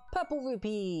 Purple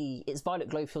rupee! Its violet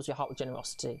glow fills your heart with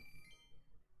generosity.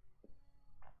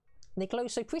 They glow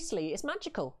so prettily, it's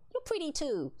magical. You're pretty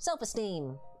too.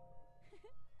 Self-esteem.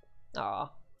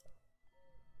 Ah.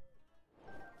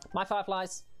 My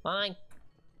fireflies. Mine.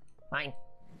 Mine.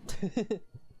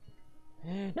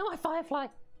 No, my firefly.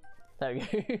 There we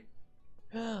go.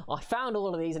 I found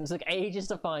all of these and it took ages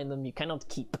to find them. You cannot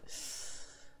keep.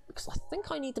 Because I think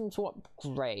I need them to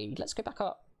upgrade. Let's go back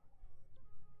up.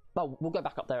 Well, we'll go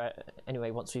back up there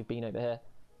anyway once we've been over here.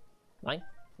 9.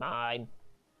 9.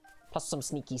 Plus some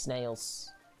sneaky snails.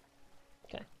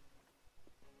 Okay.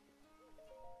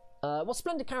 Well,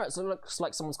 splendid carrots. It looks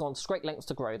like someone's gone to great lengths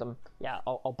to grow them. Yeah,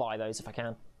 I'll buy those if I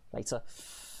can later.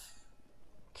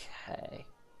 Okay.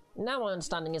 Now my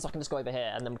understanding is I can just go over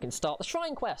here and then we can start the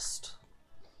shrine quest.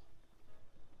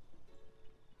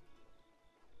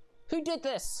 Who did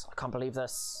this? I can't believe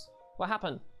this. What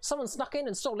happened? Someone snuck in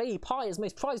and stole Lady Pi's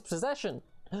most prized possession.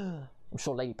 I'm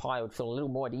sure Lady Pi would feel a little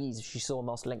more at ease if she saw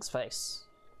Master Link's face.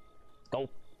 Go.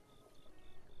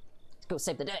 Let's go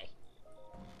save the day.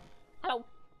 Hello.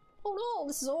 Oh no,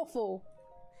 this is awful.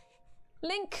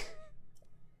 Link!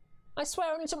 I swear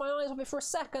I only took my eyes off it for a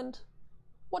second.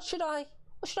 What should I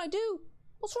do?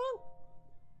 What's wrong?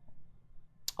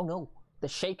 Oh no, the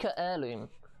Shaker heirloom.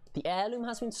 The heirloom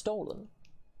has been stolen.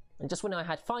 And just when I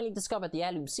had finally discovered the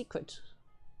heirloom secret.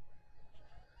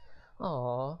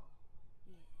 Aww.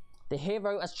 The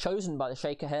hero as chosen by the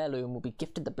Shaker heirloom will be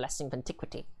gifted the blessing of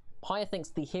antiquity. Paya thinks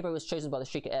the hero as chosen by the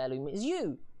Shaker heirloom is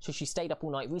you, so she stayed up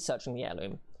all night researching the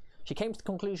heirloom. She came to the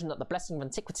conclusion that the blessing of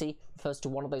antiquity refers to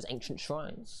one of those ancient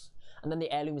shrines. And then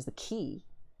the heirloom is the key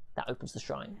that opens the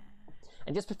shrine.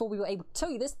 And just before we were able to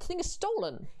tell you this, the thing is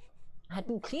stolen. I had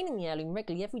been cleaning the heirloom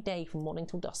regularly every day from morning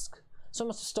till dusk. So I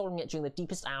must have stolen it during the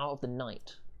deepest hour of the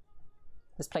night.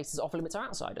 This place is off limits to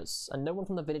outsiders, and no one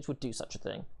from the village would do such a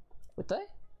thing. Would they?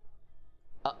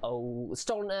 Uh-oh,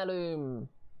 stolen heirloom!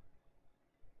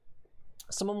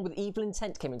 Someone with evil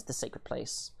intent came into the sacred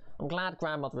place. I'm glad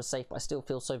grandmother is safe, but I still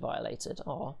feel so violated.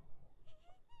 Aw.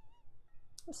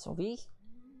 I'm sorry.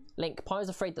 Link, Pi is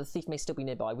afraid that the thief may still be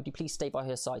nearby. Would you please stay by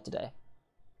her side today?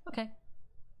 Okay.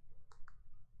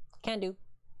 Can do.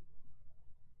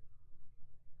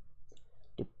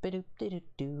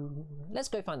 Let's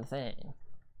go find the thing.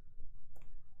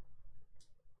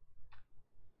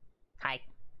 Hi.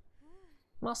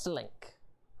 Master Link.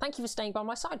 Thank you for staying by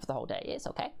my side for the whole day. It's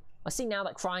okay. I see now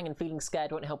that crying and feeling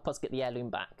scared won't help us get the heirloom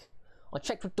back. I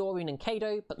checked with Dorian and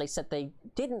Kado, but they said they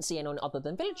didn't see anyone other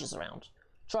than villagers around.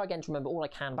 Try again to remember all I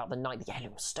can about the night the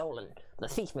heirloom was stolen. But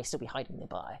the thief may still be hiding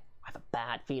nearby. I have a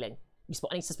bad feeling. If you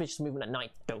spot any suspicious movement at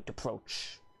night, don't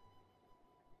approach.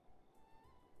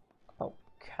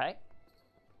 Okay.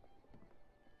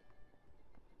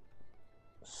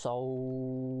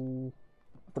 So...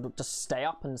 just stay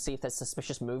up and see if there's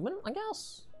suspicious movement, I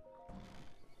guess?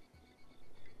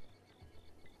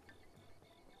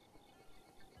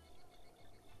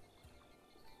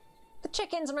 The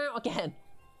chickens are out again!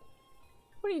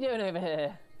 What are you doing over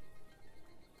here?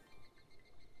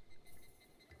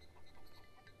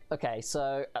 Okay,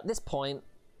 so at this point,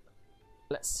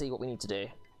 let's see what we need to do.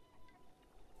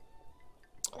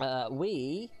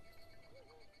 We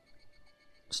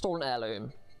stole an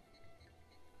heirloom.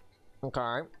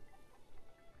 Okay.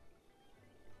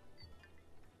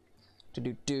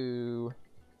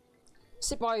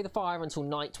 Sit by the fire until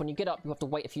night. When you get up, you have to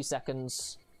wait a few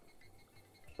seconds.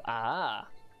 Ah.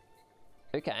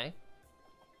 Okay.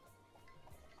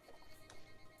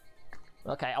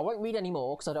 Okay, I won't read any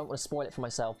more because I don't want to spoil it for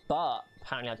myself, but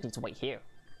apparently I need to wait here.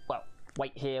 Well,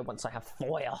 wait here once I have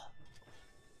fire.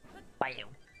 Bam.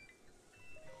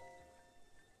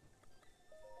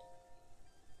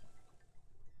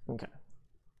 Okay.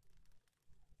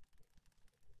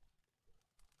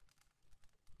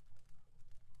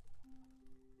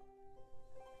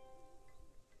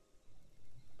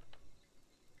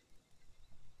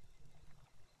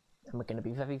 And we're going to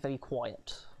be very, very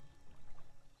quiet.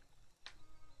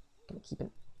 Going to keep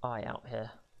an eye out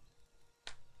here.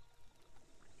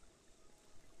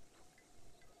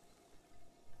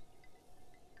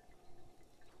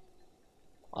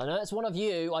 I know it's one of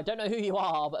you. I don't know who you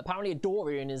are, but apparently a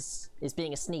Dorian is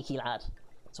being a sneaky lad.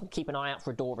 So keep an eye out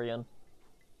for a Dorian.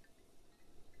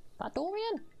 That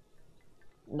Dorian?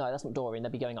 No, that's not Dorian.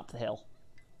 They'll be going up the hill.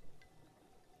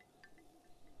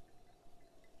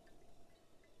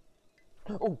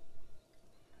 Oh!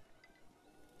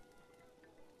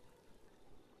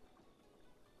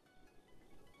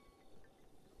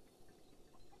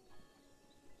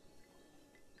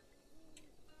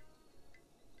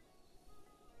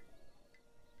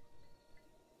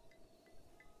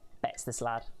 Bet it's this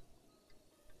lad.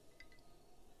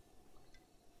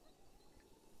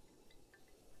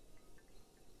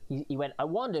 He went, I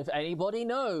wonder if anybody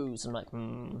knows. I'm like,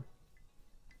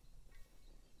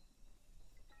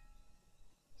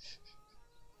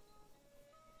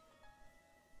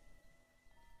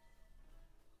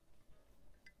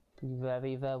 Be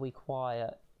very, very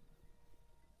quiet.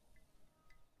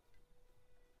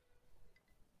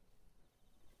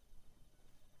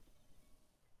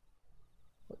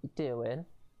 What you doing?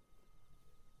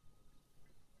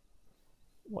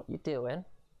 What you doing?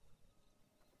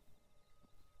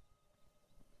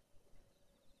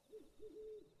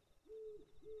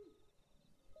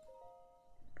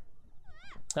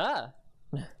 Ah!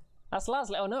 That's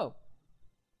Laz, let her know.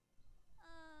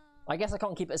 I guess I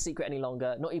can't keep it a secret any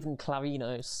longer, not even Clary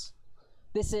knows.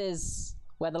 This is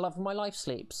where the love of my life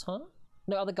sleeps, huh?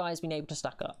 No other guy has been able to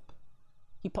stack up.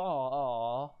 He I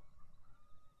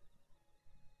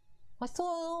thought,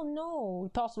 oh no, he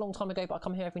passed a long time ago, but I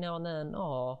come here every now and then.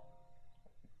 Aw.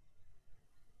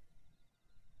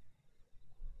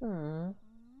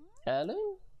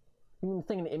 Heirloom? You mean the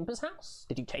thing in the Imper's house?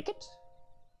 Did you take it?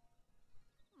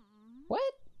 What?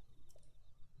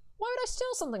 Why would I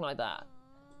steal something like that?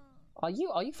 Are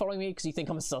you following me because you think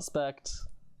I'm a suspect?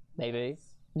 Maybe.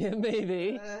 Yeah,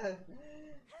 maybe.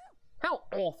 How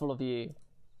awful of you.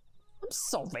 I'm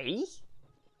sorry.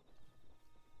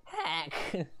 Heck.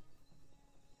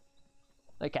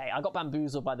 Okay, I got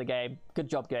bamboozled by the game. Good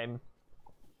job, game.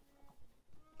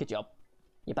 Good job.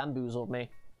 You bamboozled me.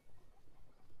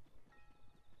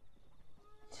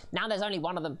 Now there's only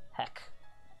one of them. Heck.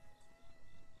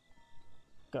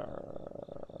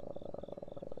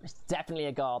 It's definitely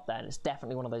a guard then. It's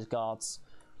definitely one of those guards.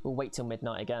 We'll wait till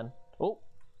midnight again. Oh.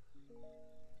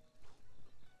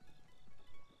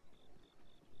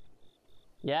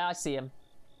 Yeah, I see him.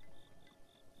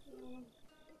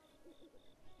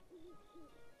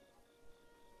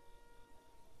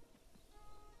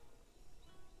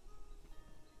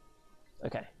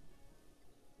 Okay.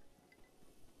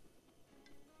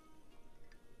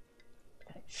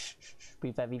 Okay, shh, shh, shh.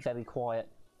 Be very, very quiet.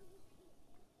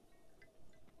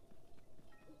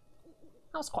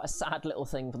 That was quite a sad little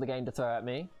thing for the game to throw at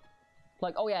me.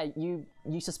 Like, oh yeah, you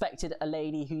suspected a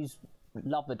lady whose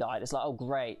lover died. It's like, oh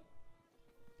great.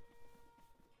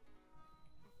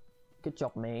 Good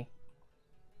job, me.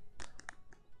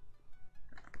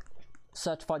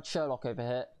 certified Sherlock over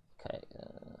here. Okay,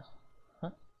 huh?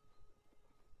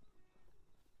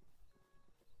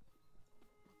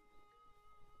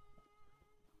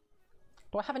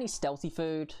 Do I have any stealthy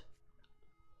food?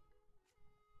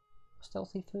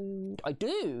 Stealthy food? I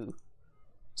do!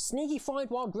 Sneaky fried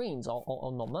wild greens,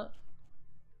 I'll nom that.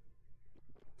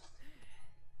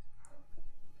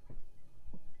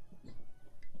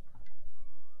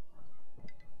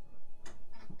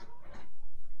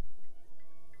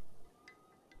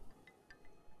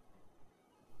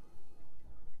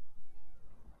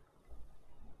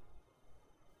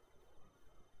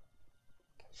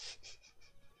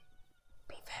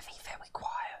 Be very, very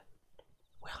quiet.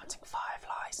 We're hunting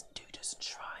fireflies and doodles and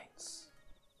shrines.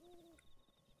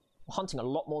 We're hunting a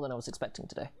lot more than I was expecting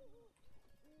today.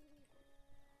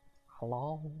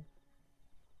 Hello?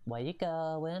 Where you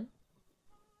going?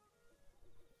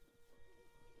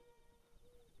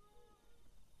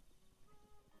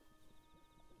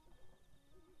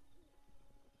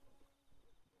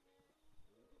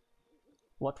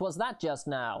 What was that just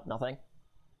now? Nothing.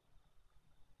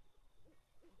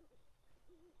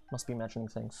 Must be imagining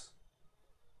things.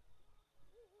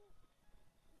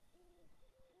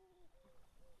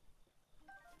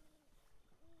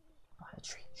 Behind a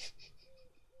tree. Shh, shh, shh.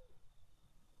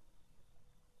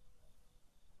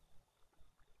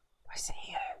 I see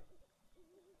you.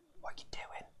 What are you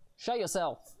doing? Show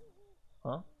yourself.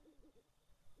 Huh?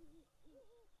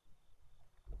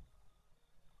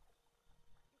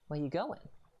 Where you going?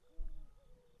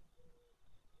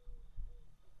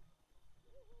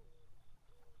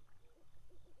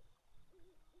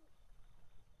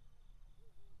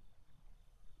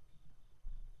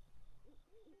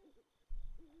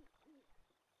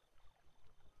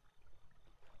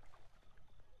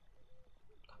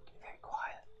 Very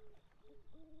quiet.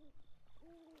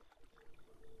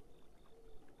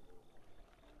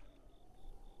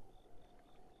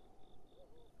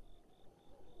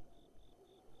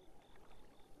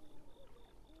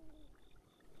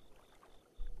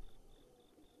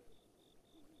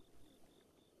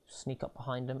 Sneak up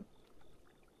behind him.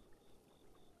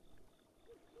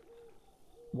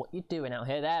 What you doing out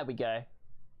here? There we go.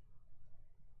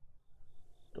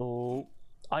 Oh,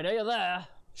 I know you're there.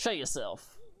 Show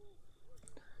yourself.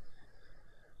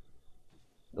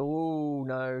 Oh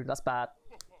no, that's bad.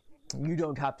 You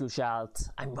don't have to shout.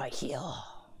 I'm right here.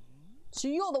 So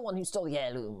you're the one who stole the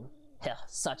heirloom.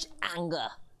 Such anger.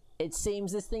 It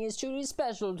seems this thing is truly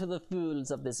special to the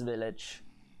fools of this village.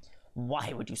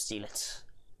 Why would you steal it?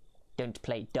 Don't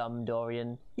play dumb,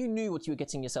 Dorian. You knew what you were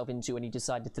getting yourself into when you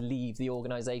decided to leave the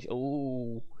organization.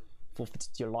 Oh,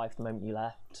 forfeited your life the moment you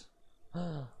left.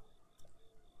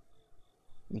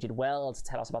 You did well to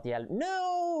tell us about the heirloom.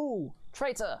 No!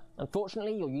 Traitor!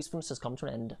 Unfortunately, your usefulness has come to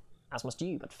an end. As must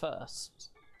you, but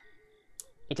first...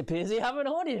 It appears you have an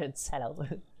audience. Hello.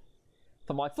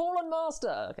 For my fallen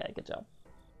master. Okay, good job.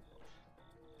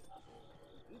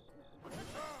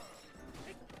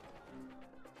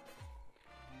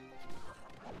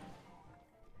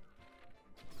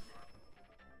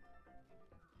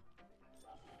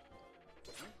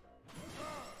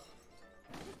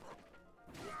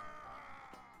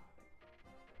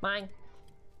 Bang.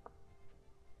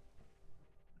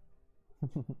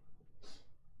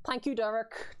 Thank you,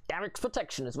 Derek. Derek's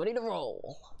protection is ready to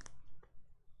roll.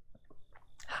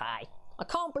 Hi. I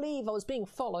can't believe I was being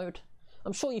followed.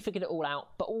 I'm sure you figured it all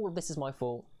out, but all of this is my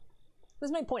fault.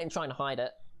 There's no point in trying to hide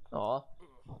it. Aw.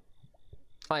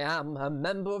 I am a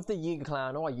member of the Yeager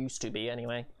clan, or I used to be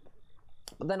anyway.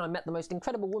 But then I met the most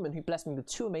incredible woman who blessed me with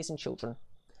 2 amazing children.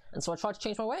 And so I tried to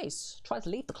change my ways, tried to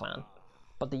leave the clan.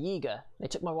 But the Yeager, they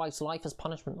took my wife's life as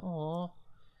punishment. Aww.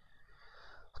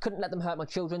 I couldn't let them hurt my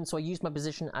children, so I used my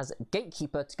position as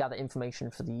gatekeeper to gather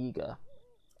information for the Yeager.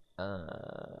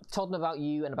 Told them about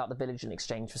you and about the village in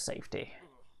exchange for safety.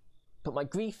 But my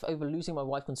grief over losing my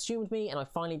wife consumed me, and I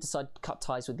finally decided to cut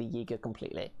ties with the Yeager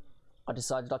completely. I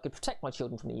decided I could protect my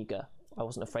children from the Yeager. I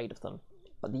wasn't afraid of them.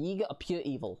 But the Yeager are pure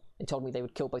evil. They told me they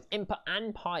would kill both Impa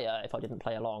and Pyre if I didn't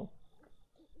play along.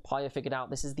 Pyre figured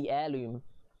out this is the heirloom,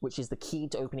 which is the key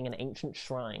to opening an ancient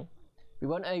shrine. We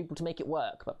weren't able to make it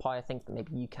work, but Pyre thinks that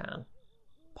maybe you can.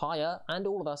 Pyre, and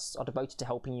all of us, are devoted to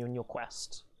helping you in your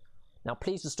quest. Now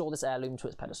please restore this heirloom to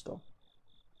its pedestal.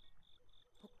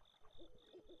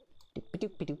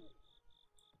 Doop-a-doop-a-doop.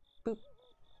 Boop.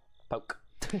 Poke.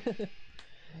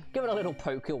 Give it a little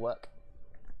poke, it'll work.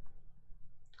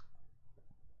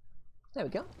 There we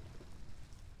go.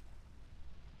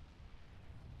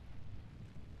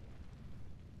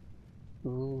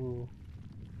 Ooh.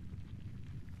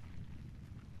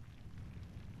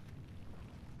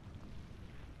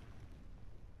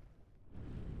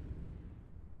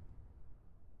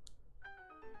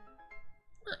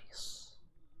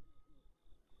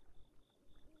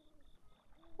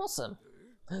 Awesome.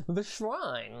 The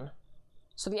shrine.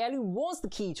 So the heirloom was the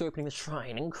key to opening the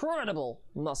shrine. Incredible!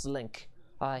 Master Link.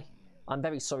 I'm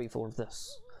very sorry for all of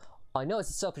this. I know it's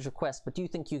a selfish request, but do you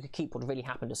think you could keep what really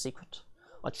happened a secret?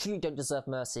 I truly don't deserve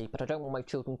mercy, but I don't want my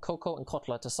children Coco and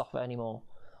Kotler to suffer anymore.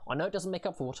 I know it doesn't make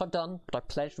up for what I've done, but I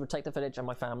pledge to protect the village and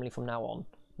my family from now on,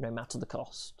 no matter the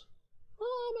cost.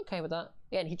 Oh, I'm okay with that.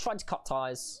 Yeah, and he tried to cut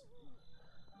ties.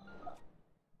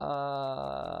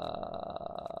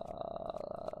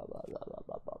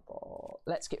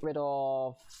 Let's get rid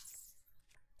of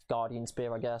Guardian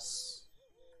Spear, I guess.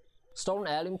 Stolen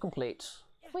heirloom complete.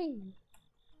 Whee!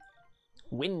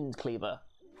 Wind Cleaver.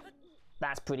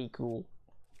 That's pretty cool.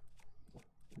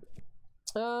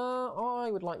 I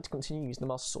would like to continue using the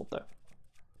Master Sword though.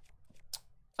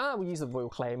 We'll use the Royal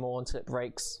Claymore until it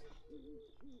breaks.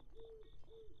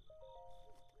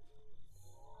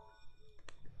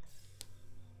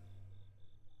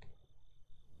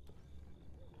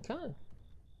 Okay.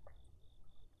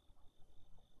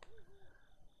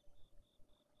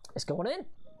 Let's go on in.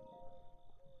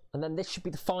 And then this should be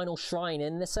the final shrine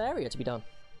in this area to be done.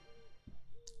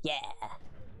 Yeah.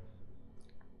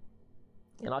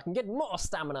 And I can get more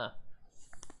stamina.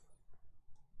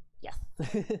 Yes.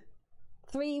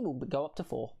 3 will go up to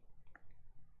 4.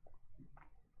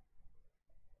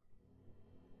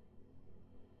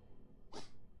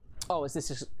 Oh, is this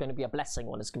just going to be a blessing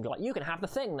one? It's going to be like, you can have the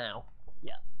thing now.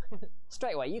 Yeah.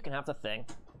 Straight away, you can have the thing.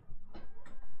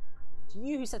 To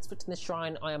you who sets foot in this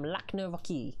shrine, I am Lakna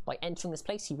Rocky. By entering this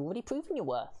place, you've already proven your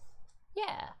worth.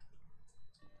 Yeah.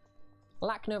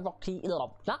 Lakna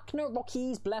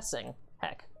Rocky's blessing.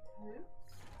 Heck. Who?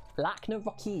 Lakna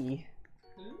Rocky.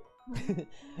 Who?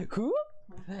 Who?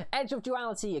 Edge of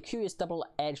Duality, a curious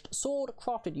double-edged sword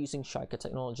crafted using Shika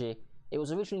technology. It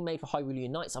was originally made for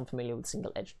Hyrulean knights unfamiliar with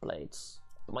single-edged blades.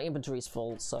 But my inventory is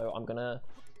full, so I'm gonna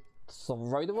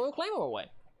throw the Royal Claymore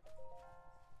away.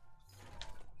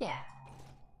 Yeah.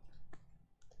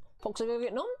 Fox over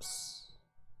Vietnams?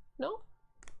 No?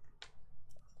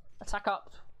 Attack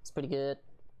up. It's pretty good.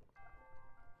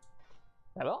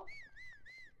 There we are.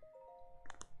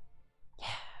 Yeah.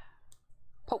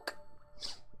 Poke.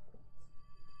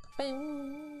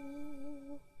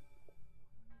 Bing.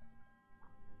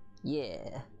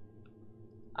 Yeah.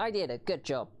 I did a good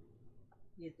job.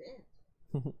 You did.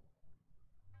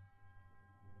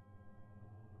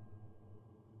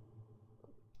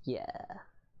 Yeah.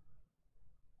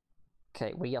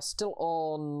 Okay, we are still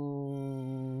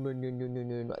on the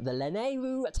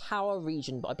Lanayru Tower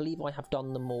region, but I believe I have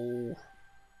done them all.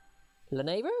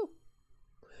 Lanayru?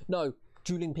 No,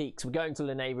 Dueling Peaks. We're going to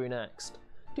Lanayru next.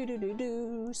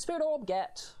 Spirit Orb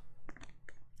get.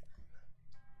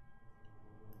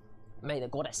 May the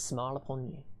goddess smile upon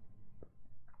you.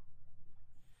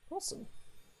 Awesome.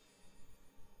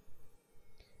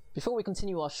 Before we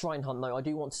continue our shrine hunt though, I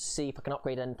do want to see if I can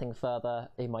upgrade anything further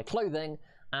in my clothing,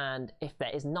 and if there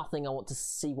is nothing, I want to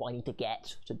see what I need to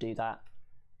get to do that.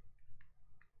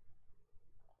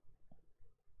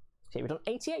 Okay, we've done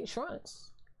 88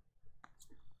 shrines.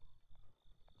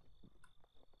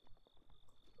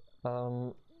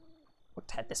 We'll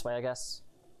head this way, I guess.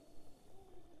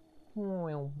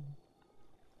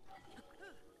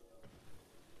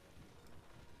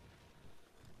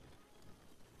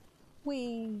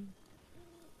 Whee!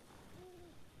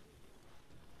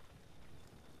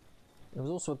 There was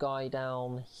also a guy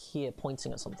down here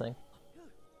pointing at something.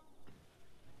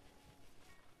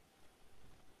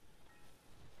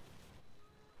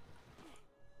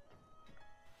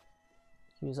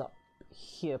 He was up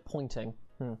here pointing.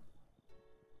 Okay.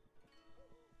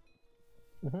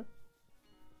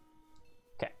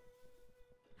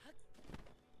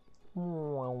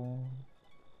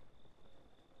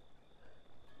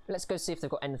 Let's go see if they've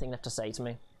got anything left to say to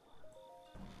me.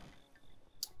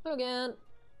 Hello again.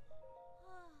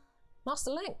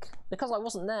 Master Link. Because I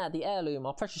wasn't there, the heirloom,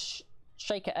 our precious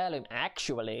shaker heirloom,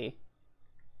 actually.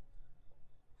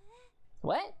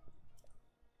 What?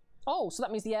 Oh, so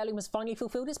that means the heirloom has finally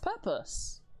fulfilled its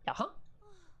purpose. Uh-huh.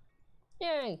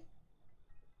 Yay.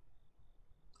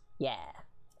 Yeah.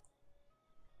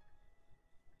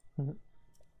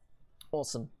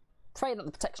 Awesome. Pray that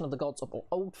the protection of the gods of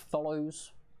old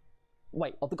follows.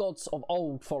 Wait, of the gods of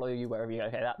old follow you wherever you go.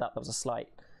 Okay, that was a slight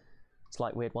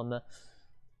weird one there.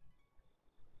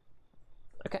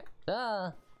 Okay.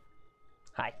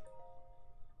 Hi.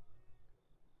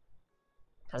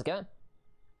 How's it going?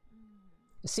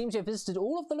 It seems you've visited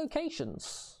all of the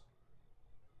locations.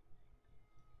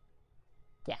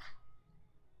 Yeah.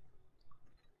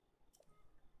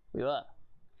 We were.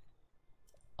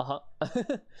 Uh-huh.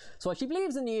 So why she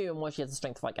believes in you and why she has the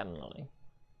strength to fight Ganon.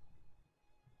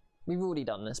 We've already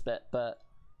done this bit, but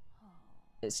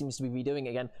it seems to be redoing it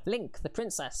again. Link, the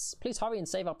princess. Please hurry and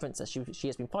save our princess. She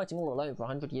has been fighting all alone for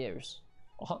 100 years.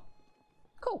 Uh-huh.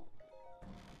 Cool.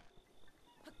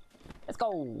 Let's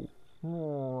go.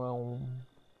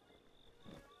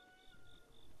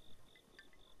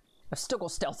 I've still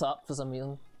got stealth up for some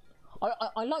reason.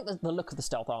 I like the look of the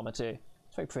stealth armor too.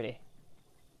 It's very pretty.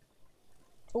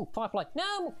 Oh, firefly.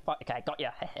 No! Okay, got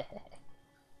ya. Okay,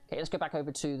 let's go back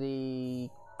over to the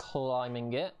climbing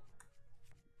gear.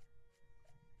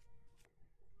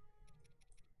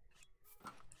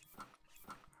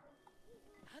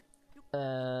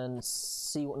 And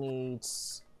see what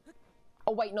needs...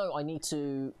 Oh wait, no, I need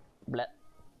to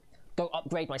go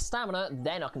upgrade my stamina,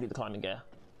 then I can do the climbing gear.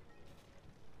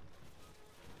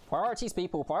 Priorities,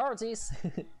 people, priorities.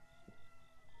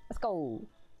 Let's go.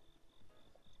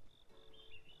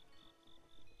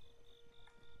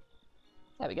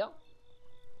 There we go.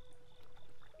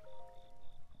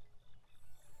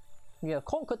 We have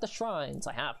conquered the shrines.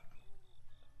 I have.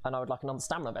 And I would like another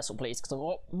stamina vessel, please, because I've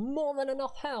got more than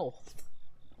enough health.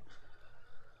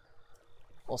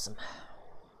 Awesome.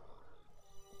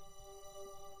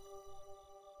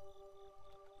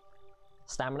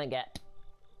 Stamina get.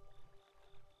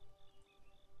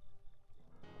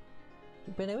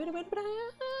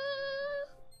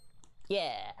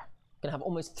 Yeah. Gonna have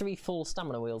almost 3 full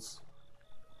stamina wheels.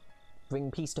 Bring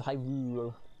peace to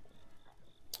Hyrule.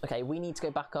 Okay, we need to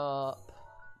go back up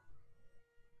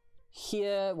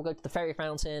here. We'll go to the fairy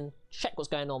fountain, check what's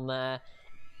going on there,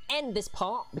 end this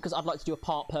part because I'd like to do a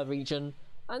part per region,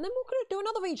 and then we're gonna do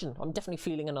another region. I'm definitely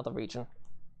feeling another region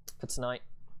for tonight.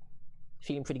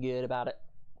 Feeling pretty good about it.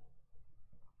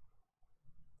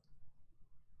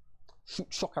 Shoot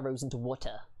shock arrows into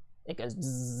water. It goes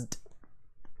zzzt.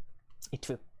 It's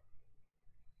true.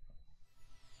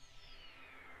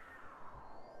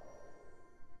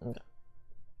 Okay.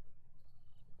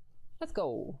 Let's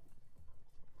go.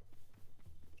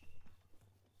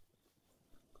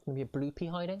 Gonna be a bloopy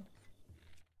hiding.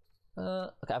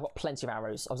 Okay, I've got plenty of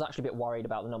arrows. I was actually a bit worried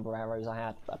about the number of arrows I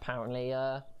had, but apparently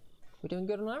we're doing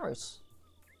good on arrows.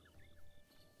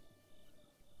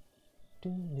 I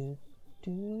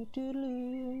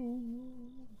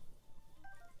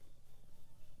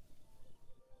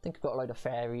think I've got a load of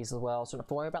fairies as well, so I don't have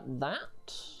to worry about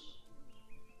that.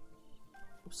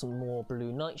 Some more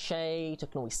blue nightshade. I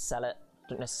can always sell it.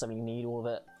 Don't necessarily need all of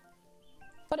it,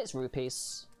 but it's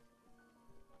rupees.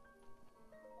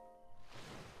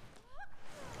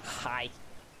 Hi.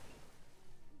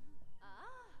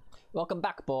 Welcome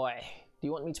back, boy. Do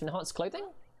you want me to enhance clothing?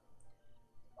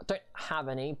 I don't have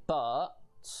any, but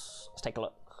let's take a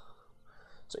look.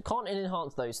 So it can't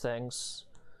enhance those things.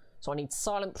 So I need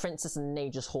Silent Princess and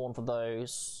Nature's Horn for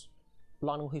those.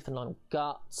 Lionel Hoof and Lionel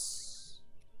Guts.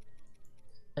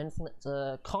 Anything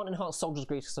that can't enhance Soldier's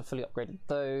Greaves because I've fully upgraded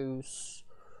those.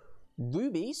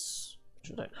 Rubies,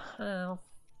 which I don't have.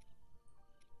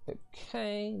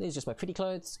 Okay, these are just my pretty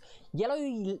clothes. Yellow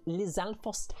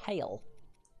Lizalfos tail.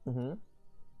 And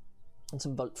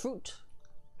some Volt Fruit.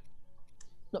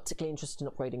 Not particularly interested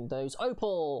in upgrading those.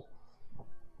 Opal!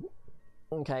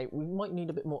 Okay, we might need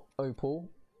a bit more opal.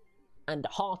 And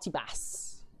Hearty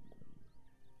Bass.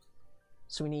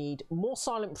 So we need more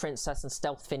Silent Princess and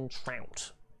Stealth Fin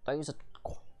Trout. Those are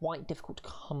quite difficult to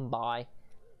come by.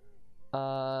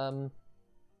 Keyswing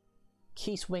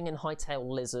and Hightail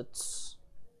Lizards.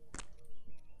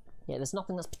 Yeah, there's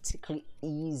nothing that's particularly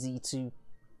easy to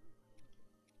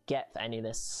get for any of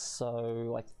this,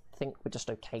 so I think we're just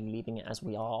okay leaving it as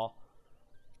we are.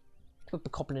 Could be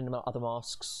copping in other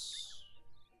masks.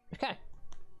 Okay.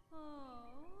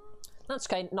 That's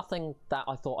okay, nothing that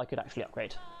I thought I could actually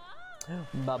upgrade.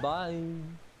 Bye-bye.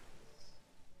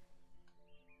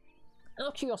 Out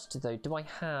of curiosity though, do I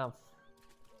have...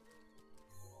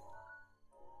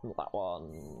 Not that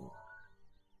one.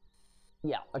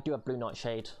 Yeah, I do have Blue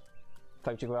Nightshade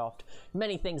photographed.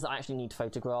 Many things that I actually need to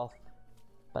photograph.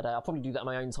 But I'll probably do that in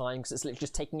my own time because it's literally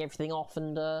just taking everything off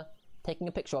and taking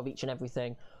a picture of each and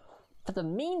everything. For the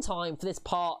meantime, for this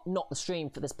part, not the stream,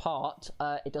 for this part,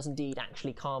 it does indeed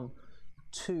actually come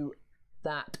to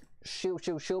that shield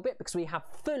bit because we have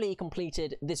fully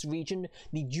completed this region,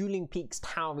 the Dueling Peaks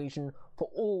Tower region, for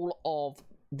all of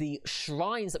the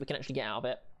shrines that we can actually get out of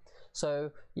it.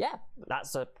 So yeah,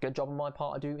 that's a good job on my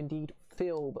part, I do indeed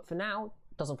feel. But for now,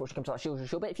 it does unfortunately come to that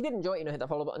shield bit. If you did enjoy it, hit that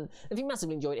follow button. If you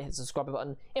massively enjoyed it, hit the subscribe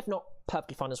button. If not,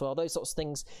 perfectly fine as well. Those sorts of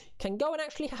things can go and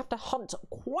actually have to hunt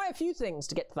quite a few things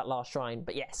to get to that last shrine.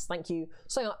 But yes, thank you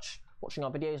so much for watching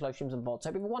our videos, live streams and VODs.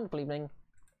 Hope you have a wonderful evening,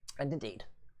 and indeed,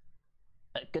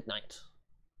 good night.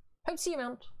 Hope to see you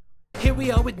around. Here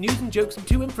we are with news and jokes and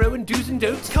to and fro and do's and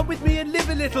don'ts. Come with me and live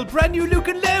a little. Brand new Luke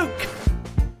and Loke.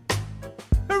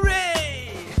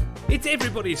 Hooray! It's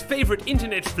everybody's favourite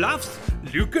internet fluffs,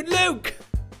 Luke and Loke.